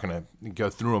report. I'm not going to go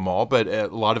through them all, but a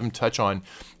lot of them touch on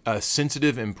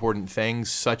sensitive, important things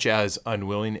such as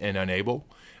unwilling and unable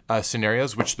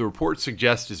scenarios, which the report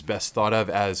suggests is best thought of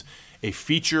as a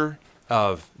feature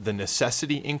of the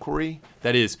necessity inquiry.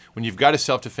 That is, when you've got a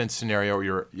self-defense scenario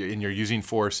or you're using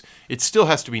force, it still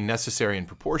has to be necessary and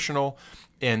proportional.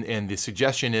 And the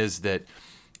suggestion is that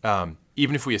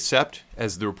even if we accept,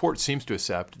 as the report seems to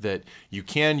accept, that you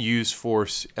can use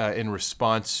force in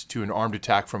response to an armed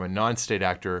attack from a non-state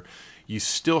actor, you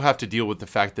still have to deal with the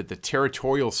fact that the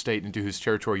territorial state into whose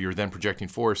territory you're then projecting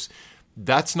force,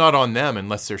 that's not on them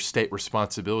unless there's state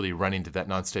responsibility running to that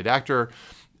non-state actor.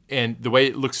 And the way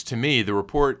it looks to me, the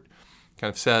report kind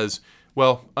of says,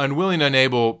 well, unwilling,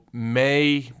 unable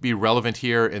may be relevant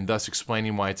here and thus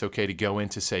explaining why it's okay to go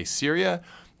into, say, Syria,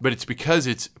 but it's because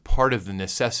it's part of the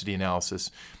necessity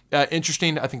analysis.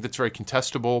 Interesting, I think that's very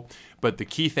contestable, but the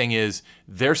key thing is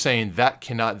they're saying that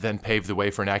cannot then pave the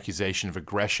way for an accusation of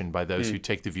aggression by those who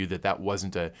take the view that that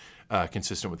wasn't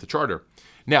consistent with the Charter.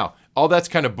 Now, all that's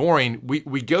kind of boring.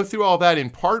 We go through all that in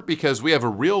part because we have a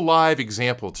real live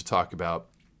example to talk about,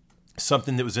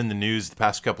 something that was in the news the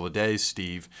past couple of days,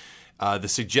 Steve. The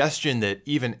suggestion that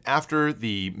even after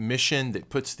the mission that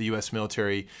puts the U.S.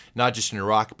 military not just in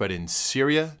Iraq but in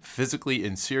Syria, physically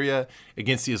in Syria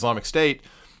against the Islamic State,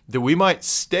 that we might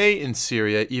stay in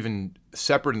Syria even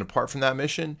separate and apart from that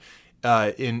mission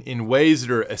in ways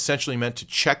that are essentially meant to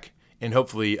check and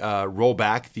hopefully roll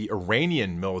back the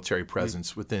Iranian military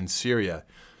presence within Syria.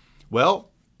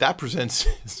 Well, that presents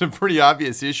some pretty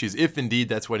obvious issues, if indeed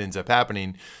that's what ends up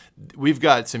happening. we've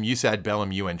got some jus ad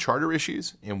bellum UN Charter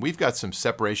issues, and we've got some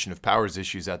separation of powers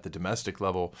issues at the domestic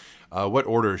level. What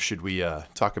order should we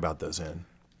talk about those in?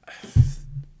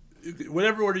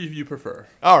 Whatever order you prefer.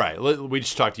 All right. We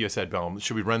just talked jus ad bellum.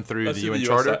 Should we run through the UN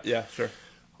Charter? Yeah, sure.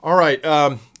 All right.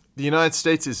 The United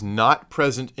States is not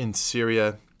present in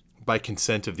Syria by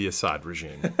consent of the Assad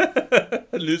regime.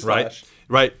 Newsflash.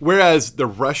 Right. Whereas the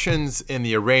Russians and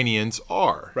the Iranians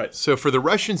are. Right. So for the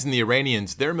Russians and the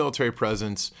Iranians, their military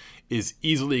presence is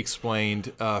easily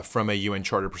explained from a UN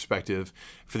Charter perspective.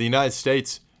 For the United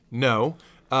States, no.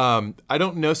 I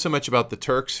don't know so much about the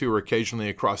Turks who are occasionally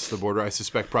across the border. I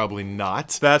suspect probably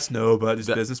not. That's nobody's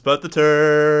business but the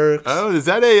Turks. Oh, is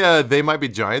that a They Might Be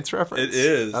Giants reference? It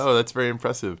is. Oh, that's very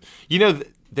impressive.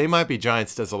 They Might Be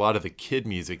Giants does a lot of the kid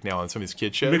music now on some of these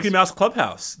kid shows. Mickey Mouse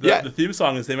Clubhouse. The theme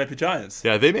song is They Might Be Giants.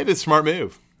 Yeah, they made a smart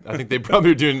move. I think they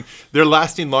probably they're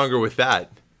lasting longer with that.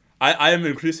 I am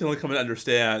increasingly coming to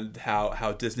understand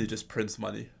how Disney just prints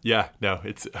money. Yeah, no,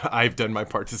 I've done my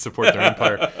part to support their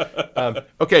empire.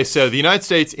 Okay, so the United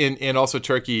States and also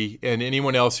Turkey and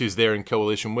anyone else who's there in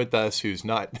coalition with us, who's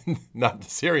not the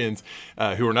Syrians,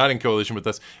 who are not in coalition with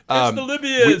us. It's the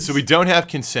Libyans. So we don't have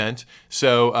consent.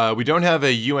 So we don't have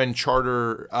a UN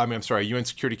Charter. UN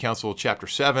Security Council Chapter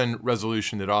 7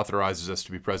 resolution that authorizes us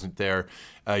to be present there.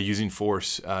 Using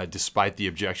force despite the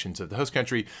objections of the host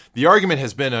country. The argument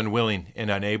has been unwilling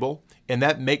and unable, and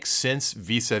that makes sense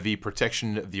vis-a-vis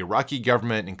protection of the Iraqi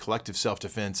government and collective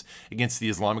self-defense against the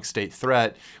Islamic State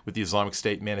threat, with the Islamic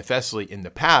State manifestly in the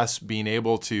past being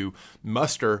able to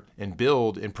muster and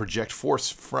build and project force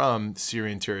from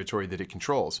Syrian territory that it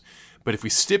controls. But if we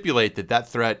stipulate that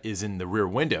threat is in the rear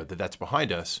window, that's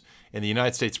behind us, and the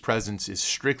United States presence is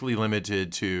strictly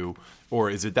limited to, or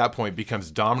is at that point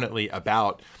becomes dominantly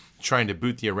about trying to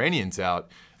boot the Iranians out.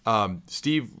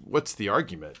 Steve, what's the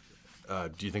argument?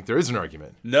 Do you think there is an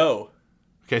argument? No.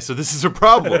 Okay, so this is a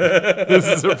problem. This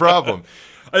is a problem.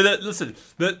 Listen,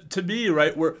 to me,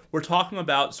 right, we're talking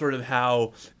about sort of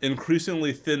how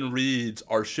increasingly thin reeds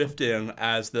are shifting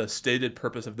as the stated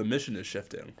purpose of the mission is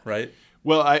shifting, right?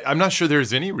 Well, I'm not sure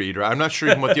there's any read. Right? I'm not sure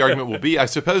even what the argument will be. I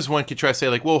suppose one could try to say,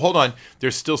 like, well, hold on.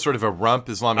 There's still sort of a rump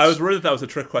Islamic... I was worried that was a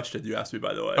trick question you asked me,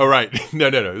 by the way. Oh, right. No.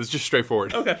 It was just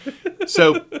straightforward. Okay.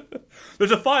 So... There's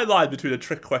a fine line between a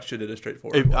trick question and a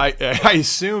straightforward one. I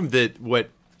assume that what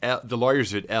the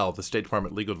lawyers at the State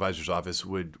Department Legal Advisor's Office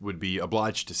would be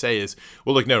obliged to say is,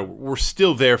 well, look, no, we're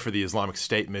still there for the Islamic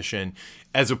State mission.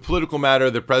 As a political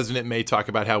matter, the president may talk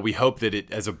about how we hope that it,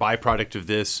 as a byproduct of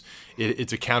this,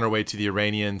 it's a counterweight to the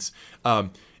Iranians.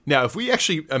 Now, if we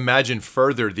actually imagine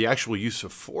further the actual use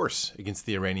of force against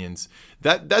the Iranians,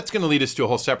 that's going to lead us to a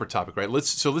whole separate topic, right?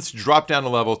 Let's drop down a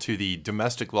level to the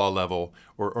domestic law level,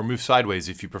 or move sideways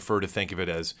if you prefer to think of it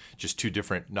as just two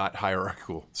different, not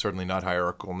hierarchical, certainly not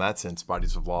hierarchical in that sense,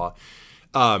 bodies of law.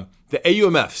 The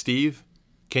AUMF, Steve,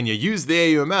 can you use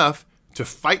the AUMF to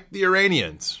fight the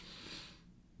Iranians?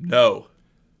 No.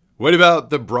 What about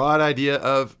the broad idea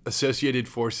of associated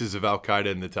forces of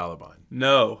Al-Qaeda and the Taliban?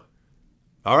 No.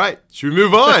 All right, should we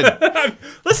move on?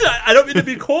 Listen, I don't mean to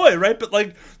be coy, right? But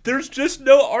there's just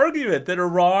no argument that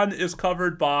Iran is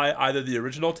covered by either the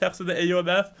original text of the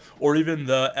AUMF or even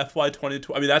the FY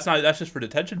 2020. I mean, that's just for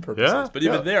detention purposes. Yeah, but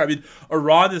even there, I mean,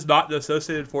 Iran is not an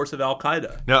associated force of Al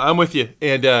Qaeda. No, I'm with you.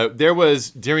 And there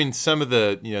was during some of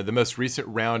the the most recent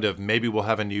round of maybe we'll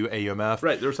have a new AUMF.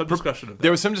 Right, there was some discussion of that. There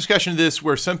was some discussion of this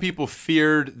where some people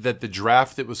feared that the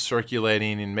draft that was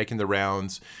circulating and making the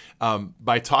rounds,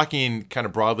 by talking kind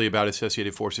of broadly about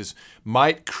associated forces,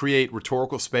 might create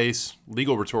rhetorical space,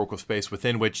 legal rhetorical space,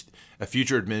 within which a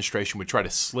future administration would try to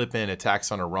slip in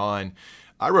attacks on Iran.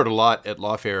 I wrote a lot at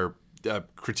Lawfare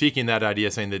critiquing that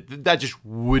idea, saying that just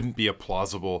wouldn't be a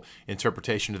plausible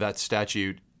interpretation of that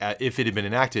statute if it had been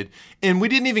enacted. And we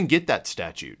didn't even get that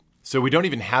statute. So we don't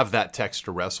even have that text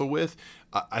to wrestle with.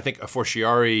 I think a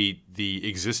fortiori, the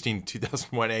existing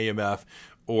 2001 AMF,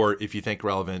 or if you think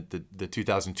relevant, the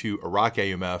 2002 Iraq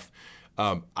AUMF,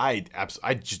 I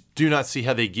just do not see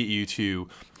how they get you to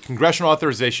congressional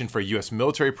authorization for a U.S.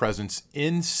 military presence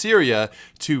in Syria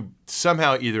to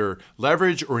somehow either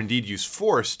leverage or indeed use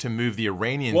force to move the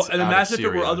Iranians out of Syria. Well, and imagine if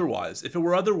it were otherwise. If it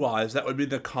were otherwise, that would mean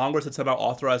that Congress had somehow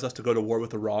authorized us to go to war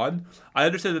with Iran. I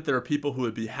understand that there are people who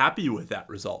would be happy with that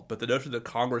result, but the notion that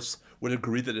Congress would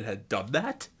agree that it had done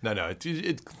that? No. I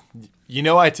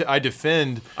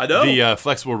defend the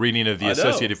flexible reading of the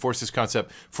associated forces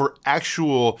concept for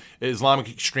actual Islamic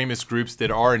extremist groups that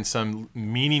are in some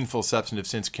meaningful substantive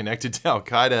sense connected to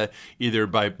Al-Qaeda, either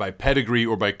by pedigree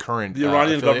or by current The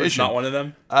Iranian government's not one of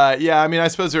them? Yeah, I mean, I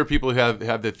suppose there are people who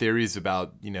have their theories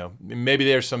about, maybe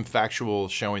there's some factual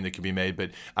showing that could be made,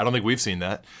 but I don't think we've seen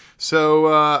that. So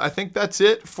I think that's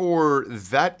it for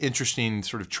that interesting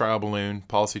sort of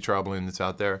policy trial balloon that's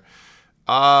out there.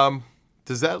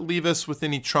 Does that leave us with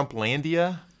any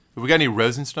Trumplandia? Have we got any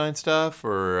Rosenstein stuff?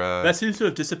 Or that seems to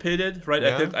have dissipated, right?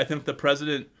 Yeah. I think the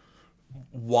president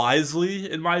wisely,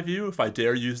 in my view, if I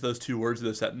dare use those two words in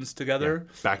a sentence together,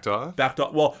 backed off.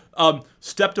 Well,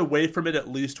 stepped away from it at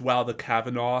least while the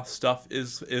Kavanaugh stuff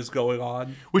is going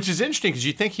on. Which is interesting because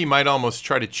you think he might almost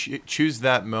try to choose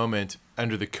that moment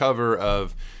under the cover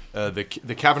of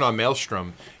the Kavanaugh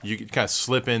maelstrom. You could kind of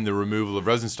slip in the removal of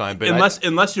Rosenstein, but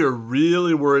unless you're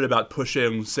really worried about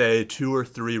pushing, say, 2 or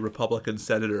 3 Republican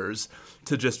senators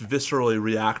to just viscerally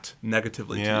react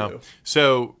negatively to you.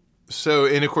 So,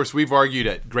 and of course, we've argued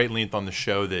at great length on the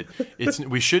show that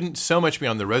we shouldn't so much be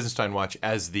on the Rosenstein Watch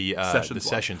as the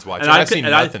Sessions Watch. And I've seen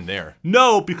nothing there.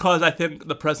 No, because I think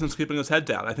the president's keeping his head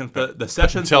down. I think the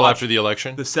Sessions Until Watch, after the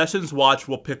election? The Sessions Watch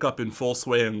will pick up in full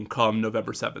swing come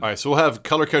November 7th. All right, so we'll have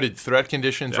color-coded threat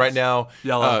conditions right now.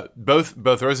 Yellow. Both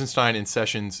Rosenstein and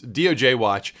Sessions. DOJ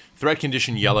Watch, threat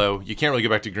condition yellow. You can't really go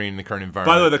back to green in the current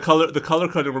environment. By the way, the color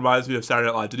coding reminds me of Saturday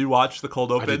Night Live. Did you watch the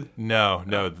cold open? No.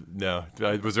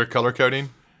 Was there color coding?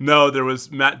 No, there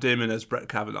was Matt Damon as Brett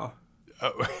Kavanaugh.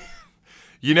 Oh.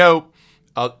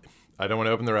 I don't want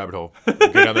to open the rabbit hole. Go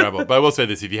down the rabbit hole. But I will say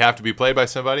this: if you have to be played by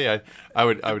somebody, I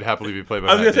would happily be played by.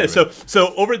 I was going to say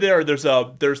so over there. There's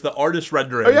the artist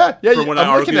rendering. Oh yeah. From when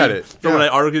I'm looking at it. From when I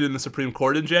argued in the Supreme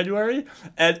Court in January,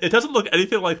 and it doesn't look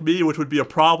anything like me, which would be a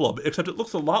problem. Except it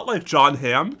looks a lot like John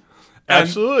Hamm.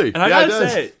 Absolutely. And I gotta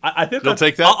say, I think you'll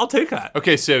take that. I'll take that.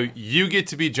 Okay, so you get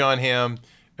to be John Hamm.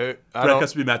 Brett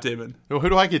has to be Matt Damon. Well, who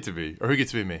do I get to be, or who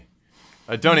gets to be me?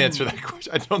 Don't answer that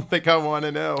question. I don't think I want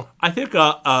to know. I think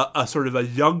a sort of a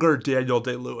younger Daniel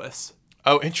Day-Lewis.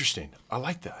 Oh, interesting. I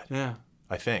like that. Yeah.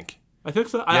 I think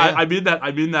so. Yeah. I mean that.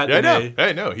 Yeah, I know.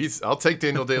 Hey, no. I'll take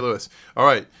Daniel Day-Lewis. All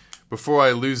right. Before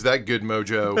I lose that good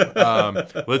mojo,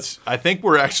 I think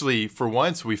we're actually, for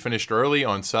once, we finished early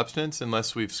on substance,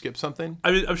 unless we've skipped something.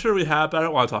 I mean, I'm sure we have, but I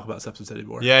don't want to talk about substance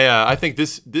anymore. Yeah. I think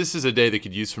this is a day that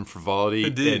could use some frivolity.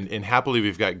 Indeed. And happily,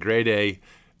 we've got grade A.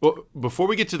 Well, before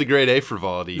we get to the grade A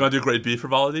frivolity. You want to do grade B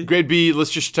frivolity? Grade B, let's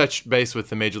just touch base with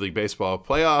the Major League Baseball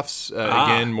playoffs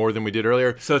again, more than we did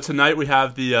earlier. So tonight we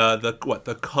have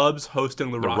the Cubs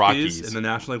hosting the Rockies in the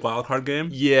National League wildcard game.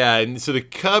 Yeah, and so the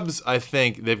Cubs, I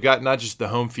think, they've got not just the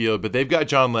home field, but they've got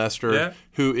John Lester,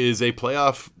 who is a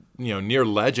playoff near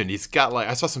legend. He's got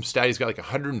I saw some stat. He's got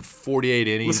 148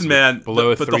 innings. Listen, man, below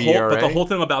a 3 ERA. But the whole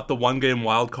thing about the one-game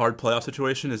wild card playoff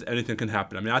situation is anything can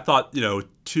happen. I mean, I thought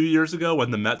 2 years ago when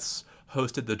the Mets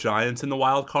hosted the Giants in the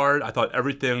wild card, I thought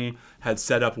everything had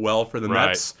set up well for the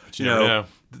Mets. The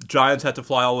Giants had to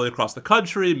fly all the way across the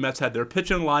country. Mets had their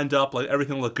pitching lined up.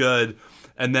 Everything looked good.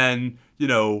 And then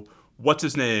what's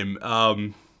his name?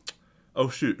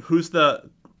 Who's the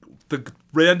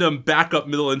random backup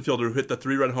middle infielder who hit the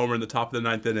 3-run homer in the top of the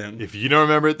 9th inning? If you don't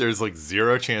remember it, there's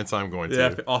zero chance I'm going to.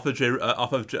 Yeah, off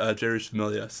of Jerry's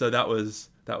Familia. So that was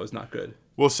not good.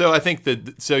 Well, so I think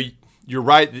you're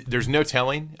right. There's no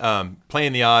telling.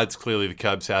 Playing the odds, clearly the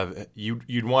Cubs have.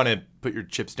 You'd want to put your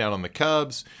chips down on the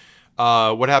Cubs.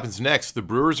 What happens next? The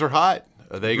Brewers are hot.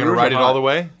 Are they going to ride it all the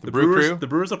way? The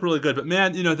Brewers look really good. But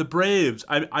man, the Braves.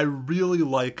 I really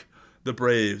like the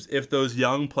Braves. If those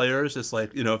young players, just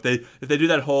if they do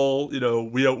that whole, we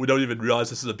don't even realize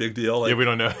this is a big deal. We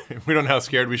don't know. We don't know how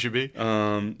scared we should be.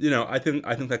 I think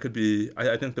that could be.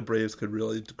 I think the Braves could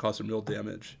really cause some real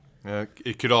damage.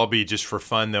 It could all be just for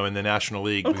fun, though, in the National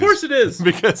League. Of course it is.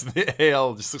 Because the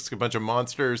AL just looks like a bunch of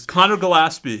monsters. Connor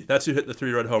Gillespie, that's who hit the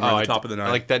 3-run homer at the top of the 9th. I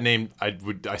like that name.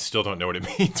 I still don't know what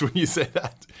it means when you say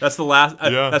that. That's the last.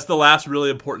 That's the last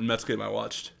really important Mets game I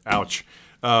watched. Ouch.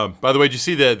 By the way, did you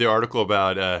see the article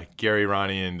about Gary,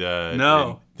 Ronnie, and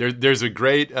no? There's a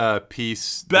great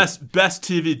piece. Best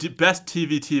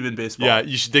TV team in baseball. Yeah,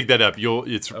 you should dig that up.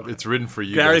 It's written for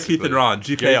you. Gary, Keith, and Ron.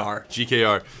 GKR.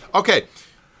 GKR. Okay.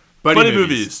 Funny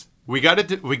movies. We got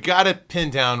to pin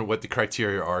down what the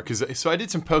criteria are, so I did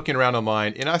some poking around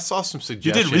online and I saw some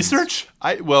suggestions. You did research?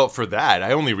 For that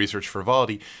I only researched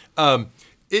frivolity.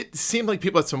 It seemed like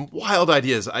people had some wild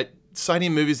ideas.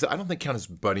 Citing movies that I don't think count as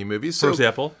buddy movies. For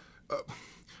example,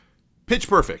 Pitch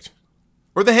Perfect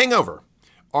or The Hangover.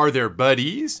 Are there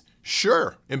buddies?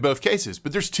 Sure, in both cases,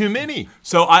 but there's too many.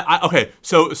 So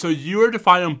So you are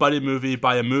defining buddy movie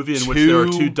by a movie in which there are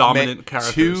two dominant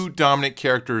characters. Two dominant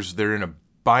characters that are in a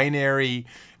binary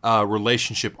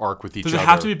relationship arc with each other. Does it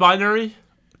have to be binary?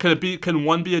 Can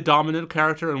one be a dominant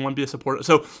character and one be a supporter?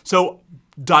 So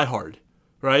Die Hard,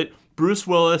 right? Bruce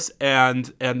Willis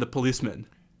and the policeman.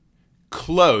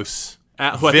 Close.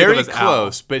 Who Very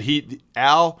close, but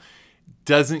Al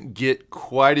doesn't get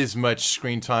quite as much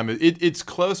screen time. It's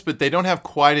close, but they don't have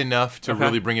quite enough to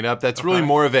really bring it up. That's really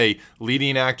more of a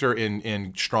leading actor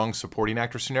in strong supporting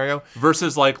actor scenario.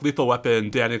 Versus like Lethal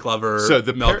Weapon, Danny Glover,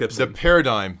 Mel Gibson. The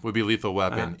paradigm would be Lethal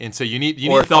Weapon. And so you need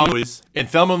Thelma and Louise. And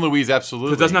Thelma and Louise,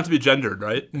 absolutely. It doesn't have to be gendered,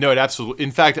 right? No, it absolutely.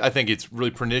 In fact, I think it's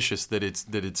really pernicious that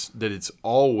it's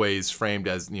always framed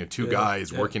as two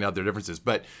guys working out their differences.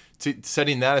 But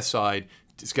setting that aside,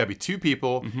 it's got to be two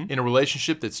people in a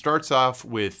relationship that starts off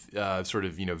with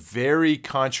very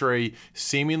contrary,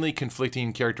 seemingly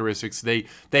conflicting characteristics. They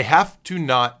have to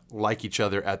not like each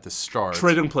other at the start.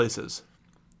 Trading places.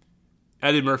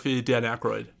 Eddie Murphy, Dan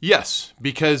Aykroyd. Yes,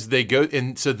 because they go,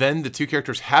 and so then the two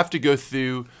characters have to go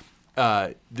through.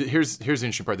 Here's the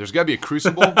interesting part. There's got to be a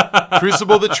crucible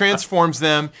that transforms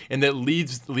them and that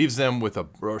leaves them with a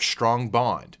strong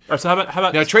bond. All right, so how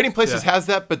about now? Trading Places has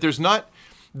that, but there's not.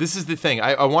 This is the thing.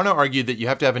 I want to argue that you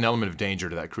have to have an element of danger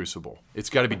to that crucible. It's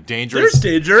got to be dangerous. There's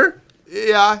danger.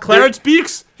 Yeah. Clarence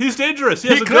Beeks. He's dangerous. He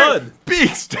has a gun.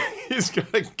 Beeks. He's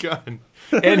got a gun.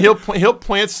 And he'll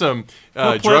plant some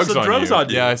drugs on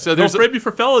you. Yeah, so he'll frame you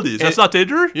for felonies. That's not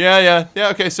danger. Yeah.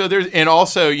 Okay, so and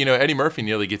also Eddie Murphy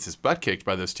nearly gets his butt kicked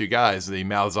by those two guys. He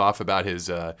mouths off about his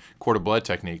quart of blood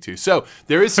technique too. So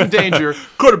there is some danger.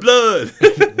 Quart of blood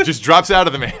just drops out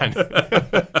of the man.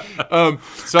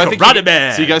 So I think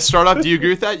so. You got to start off. Do you agree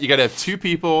with that? You got to have two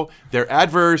people. They're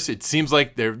adverse. It seems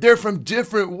like they're from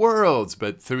different worlds,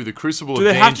 but through the crucible of danger.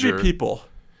 Do they have to be people?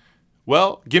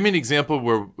 Well, give me an example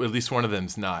where at least one of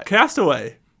them's not.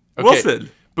 Castaway. Okay.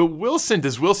 Wilson. But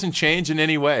does Wilson change in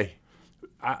any way?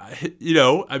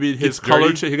 His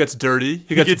color, he gets dirty.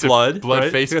 He gets blood.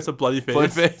 Right? Face. He gets a bloody face.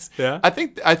 Blood face. Yeah. I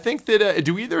think that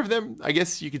do either of them? I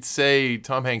guess you could say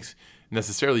Tom Hanks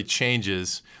necessarily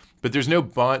changes, but there's no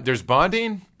bond. There's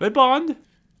bonding. They bond.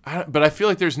 But I feel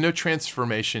like there's no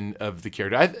transformation of the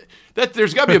character.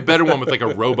 There's got to be a better one with like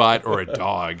a robot or a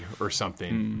dog or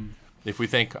something. If we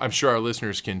think, I'm sure our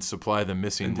listeners can supply the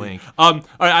missing link. All right,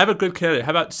 I have a good candidate.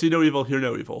 How about See No Evil, Hear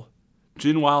No Evil?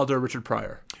 Gene Wilder, Richard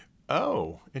Pryor.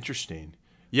 Oh, interesting.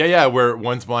 Yeah, where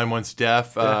one's blind, one's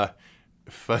deaf.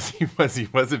 Fuzzy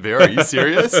wasn't there. Are you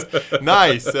serious?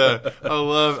 Nice. I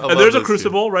love. And there's a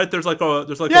crucible, right? There's like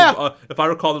if I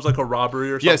recall, there's like a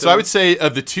robbery or something. Yeah, so I would say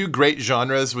of the two great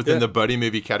genres within the buddy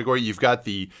movie category, you've got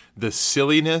the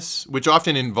silliness, which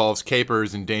often involves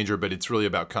capers and danger, but it's really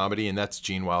about comedy, and that's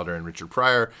Gene Wilder and Richard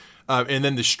Pryor. And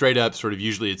then the straight up sort of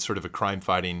usually it's sort of a crime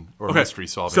fighting or mystery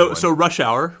solving. So Rush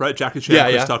Hour, right? Jackie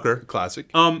Chan, Chris Tucker, classic.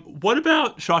 What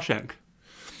about Shawshank?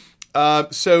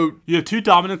 So you have two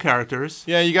dominant characters.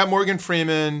 Yeah, you got Morgan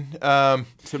Freeman,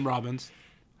 Tim Robbins.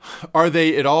 Are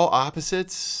they at all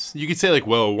opposites? You could say like,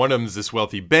 well, one of them is this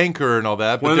wealthy banker and all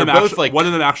that, but one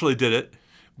of them actually did it.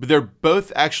 But they're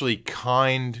both actually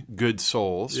kind, good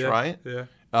souls, right? Yeah.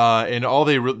 And all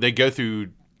they go through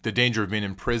the danger of being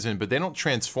in prison, but they don't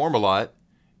transform a lot,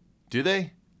 do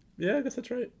they? Yeah, I guess that's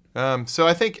right. So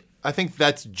I think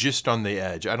that's just on the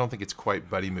edge. I don't think it's quite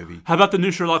buddy movie. How about the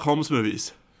new Sherlock Holmes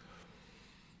movies?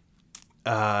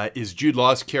 Is Jude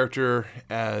Law's character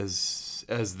as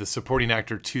the supporting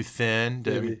actor too thin?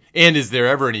 Maybe. And is there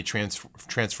ever any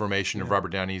transformation of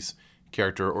Robert Downey's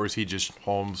character, or is he just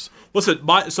Holmes? Listen,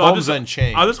 Holmes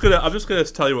Unchained. I'm just gonna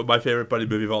tell you what my favorite buddy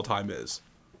movie of all time is.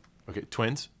 Okay,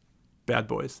 twins. Bad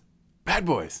Boys. Bad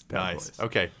Boys. Bad Nice. Boys.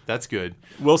 Okay, that's good.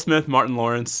 Will Smith, Martin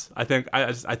Lawrence. I think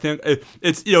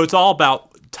it's it's all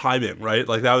about timing, right?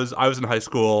 Like I was in high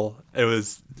school. It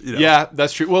was Yeah,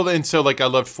 that's true. Well, and so like I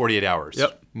loved 48 Hours.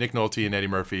 Yep. Nick Nolte and Eddie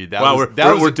Murphy.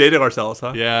 We're dating ourselves,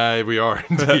 huh? Yeah, we are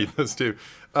indeed. Those two.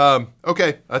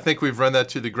 Okay, I think we've run that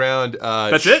to the ground.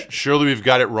 That's it? Surely we've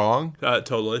got it wrong.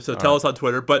 Totally. So tell us on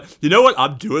Twitter. But you know what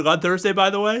I'm doing on Thursday, by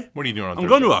the way? What are you doing on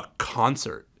Thursday? I'm going to a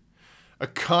concert. A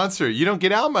concert? You don't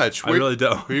get out much. I really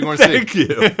don't. Who are you going to see? Thank you.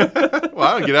 Well,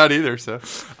 I don't get out either. So,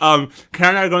 Karen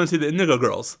and I are going to see the Indigo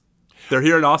Girls. They're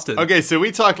here in Austin. Okay, so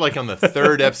we talked like on the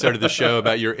third episode of the show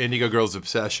about your Indigo Girls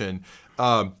obsession.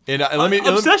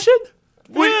 Obsession?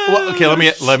 Let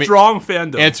me strong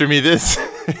fandom. Answer me this: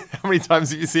 how many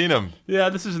times have you seen them? Yeah,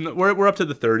 this is we're up to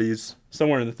the 30s,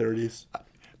 somewhere in the 30s.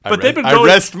 I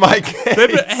rest my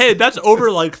case. Hey, that's over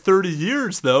like 30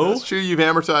 years though. That's true. You've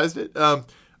amortized it.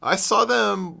 I saw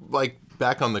them like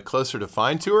back on the Closer to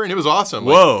Fine tour, and it was awesome.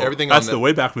 Whoa, like, everything that's on the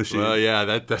Wayback Machine. Well, yeah,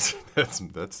 that's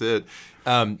it.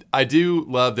 I do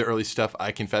love the early stuff.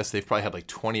 I confess they've probably had like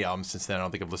 20 albums since then. I don't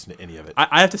think I've listened to any of it.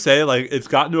 I have to say, like, it's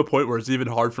gotten to a point where it's even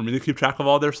hard for me to keep track of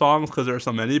all their songs because there are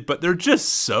so many, but they're just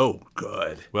so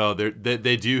good. Well,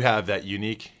 they do have that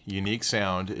unique unique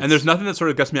sound. And there's nothing that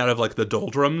sort of gets me out of like the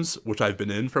doldrums, which I've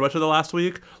been in for much of the last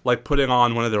week, like putting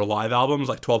on one of their live albums,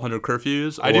 like 1200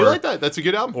 Curfews. I do like that. That's a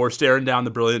good album. Or Staring Down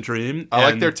the Brilliant Dream. I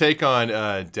like their take on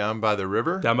Down by the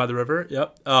River. Down by the River,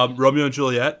 yep. Romeo and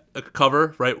Juliet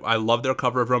cover, right? I love their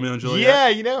cover of Romeo and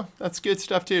Juliet. Yeah, that's good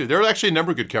stuff too. There are actually a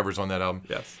number of good covers on that album.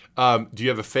 Yes. Do you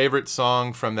have a favorite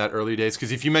song from that early days?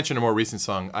 Because if you mention a more recent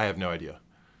song, I have no idea.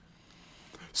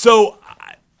 So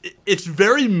it's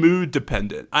very mood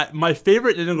dependent. My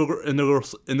favorite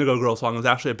Indigo Girl song is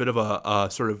actually a bit of a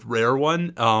sort of rare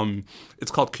one. It's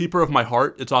called "Keeper of My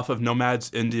Heart." It's off of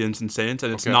Nomads, Indians, and Saints,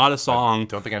 and it's not a song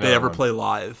they ever play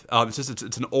live.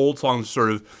 It's an old song.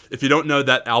 Sort of, if you don't know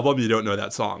that album, you don't know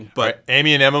that song. But right.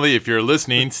 Amy and Emily, if you're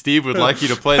listening, Steve would like you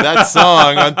to play that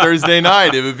song on Thursday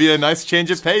night. It would be a nice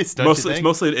change of pace. Don't you think? It's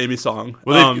mostly an Amy song.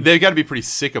 Well, they've got to be pretty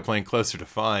sick of playing "Closer to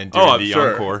Fine" during the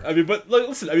encore. I mean, but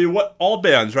listen, what all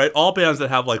bands, right? All bands that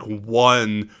have like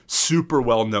one super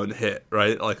well-known hit,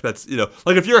 right? Like that's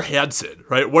like if you're Hanson,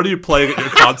 right? What are you playing at your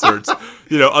concerts?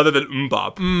 Other than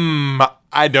Mbop.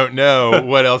 I don't know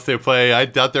what else they play. I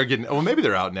doubt they're getting. Well, maybe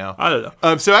they're out now. I don't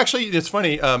know. So actually, it's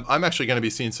funny. I'm actually going to be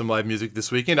seeing some live music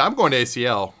this weekend. I'm going to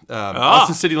ACL,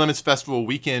 Austin City Limits Festival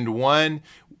Weekend 1.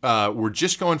 We're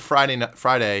just going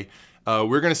Friday.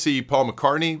 We're going to see Paul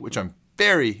McCartney, which I'm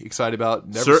very excited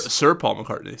about. Sir Paul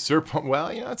McCartney. Well,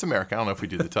 it's America. I don't know if we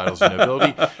do the titles of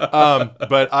nobility,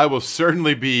 but I will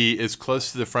certainly be as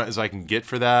close to the front as I can get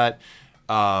for that.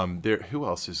 Who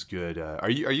else is good? Are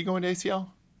you going to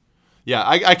ACL? Yeah,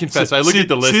 I confess. I look at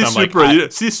the list. I'm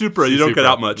like, Supra. You don't get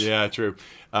out much. Yeah, true.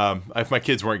 If my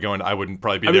kids weren't going, I wouldn't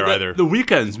probably be there either. The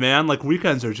weekends, man. Like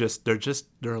weekends are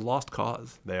they're a lost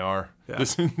cause. They are. Yeah.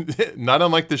 Not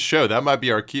unlike this show. That might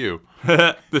be our cue.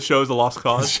 The show's a lost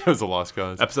cause. The show's a lost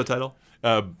cause. Episode title?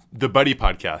 The Buddy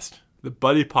Podcast. The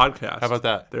Buddy Podcast. How about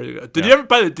that? There you go. Did you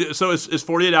ever so is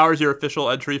 48 Hours your official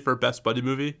entry for best buddy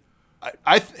movie?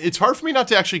 It's hard for me not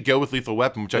to actually go with Lethal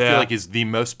Weapon, which I feel like is the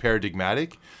most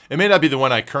paradigmatic. It may not be the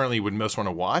one I currently would most want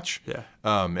to watch. Yeah.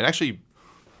 And actually,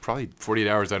 probably 48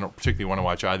 Hours I don't particularly want to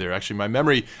watch either. Actually, my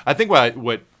memory, I think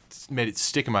what made it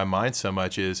stick in my mind so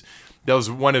much is that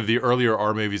was one of the earlier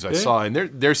R movies I saw, and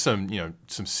there's some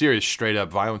serious straight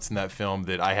up violence in that film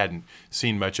that I hadn't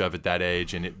seen much of at that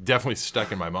age, and it definitely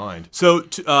stuck in my mind. So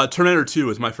Terminator 2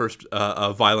 was my first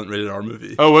violent rated R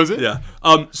movie. Oh, was it? Yeah.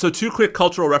 So two quick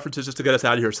cultural references just to get us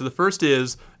out of here. So the first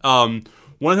is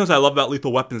one of the things I love about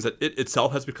Lethal Weapon is that it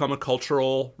itself has become a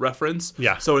cultural reference.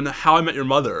 Yeah. So in How I Met Your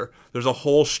Mother, there's a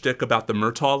whole shtick about the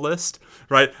Murtaugh list,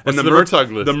 right? What's the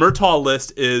Murtaugh list? The Murtaugh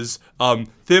list is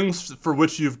things for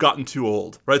which you've gotten too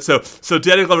old, right? So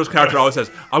Danny Glover's character always says,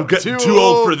 "I'm getting too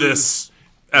old for this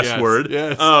S word."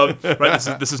 Yes.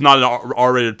 Right. This is not an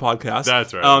R-rated podcast.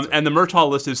 That's right. And the Murtaugh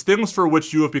list is things for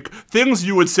which you have things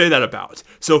you would say that about.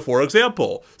 So, for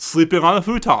example, sleeping on a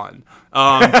futon,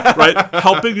 right?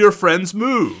 Helping your friends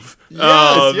move.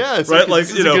 Yes. Right. Like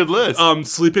this is a good list.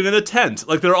 Sleeping in a tent.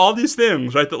 Like there are all these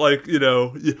things, right? That like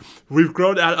we've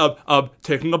grown out of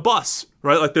taking a bus,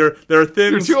 right? Like there are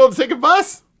things. You're too old to take a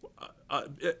bus.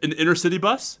 An inner city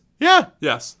bus. Yeah.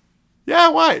 Yes. Yeah,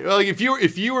 why? Well, like if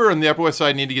you were on the Upper West Side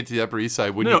and need to get to the Upper East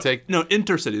Side, wouldn't you take? No,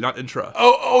 intercity, not intra.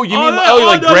 Oh, you mean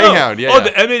like Greyhound? No. Yeah. Oh, the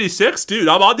M86, dude.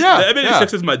 I'm on the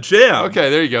M86 is my jam.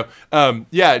 Okay, there you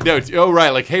go. Right.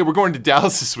 Like, hey, we're going to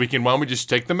Dallas this weekend. Why don't we just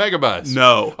take the megabus?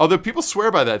 No. Although people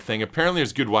swear by that thing. Apparently,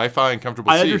 there's good Wi-Fi and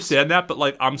comfortable seats. I understand that, but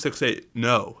like I'm 6'8".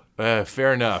 No.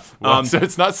 Fair enough. Well, so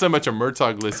it's not so much a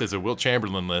Murtaugh list as a Wilt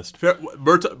Chamberlain list.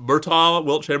 Murtaugh,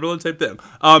 Wilt Chamberlain, same thing.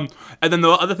 And then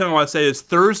the other thing I want to say is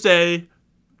Thursday,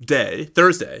 this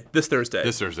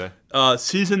Thursday,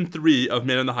 season 3 of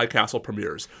Man in the High Castle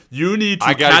premieres. You need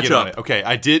to catch get up. On it. Okay,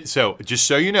 I did. So just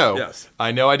so you know, yes.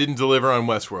 I know I didn't deliver on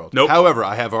Westworld. Nope. However,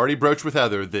 I have already broached with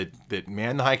Heather that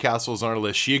Man in the High Castle is on our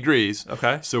list. She agrees.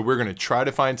 Okay. So we're going to try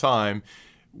to find time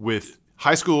with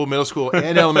high school, middle school,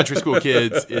 and elementary school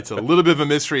kids. It's a little bit of a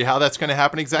mystery how that's going to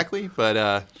happen exactly, but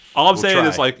all I'm saying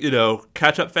is like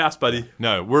catch up fast, buddy.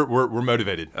 No, we're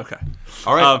motivated. Okay,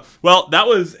 all right. Well, that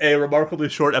was a remarkably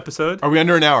short episode. Are we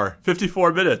under an hour?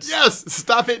 54 minutes. Yes,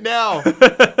 stop it now.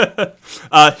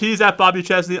 He's at Bobby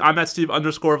Chesney. I'm at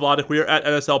Steve_Vladeck. We are at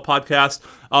NSL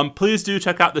Podcast. Please do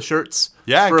check out the shirts.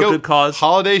 Yeah, for a good cause.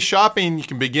 Holiday shopping. You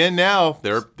can begin now.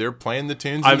 They're playing the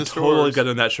tunes in the stores. I'm totally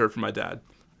getting that shirt for my dad.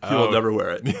 He will never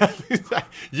wear it.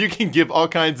 You can give all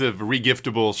kinds of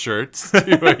regiftable shirts to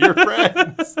your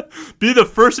friends. Be the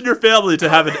first in your family to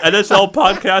have an NSL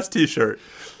Podcast t-shirt.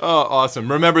 Oh,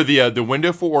 awesome. Remember, the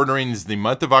window for ordering is the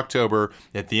month of October.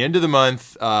 At the end of the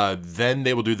month, then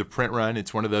they will do the print run.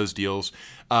 It's one of those deals.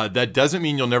 That doesn't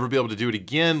mean you'll never be able to do it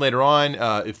again later on.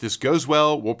 If this goes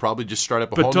well, we'll probably just start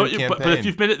up a whole new campaign. But if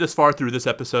you've made it this far through this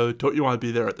episode, don't you want to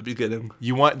be there at the beginning?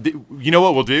 You know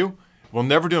what we'll do? We'll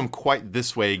never do them quite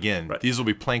this way again. Right. These will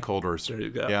be plank holders. There you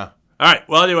go. Yeah. All right.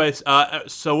 Well, anyways,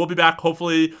 so we'll be back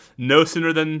hopefully no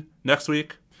sooner than next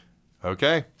week.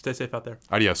 Okay. Stay safe out there.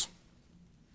 Adios.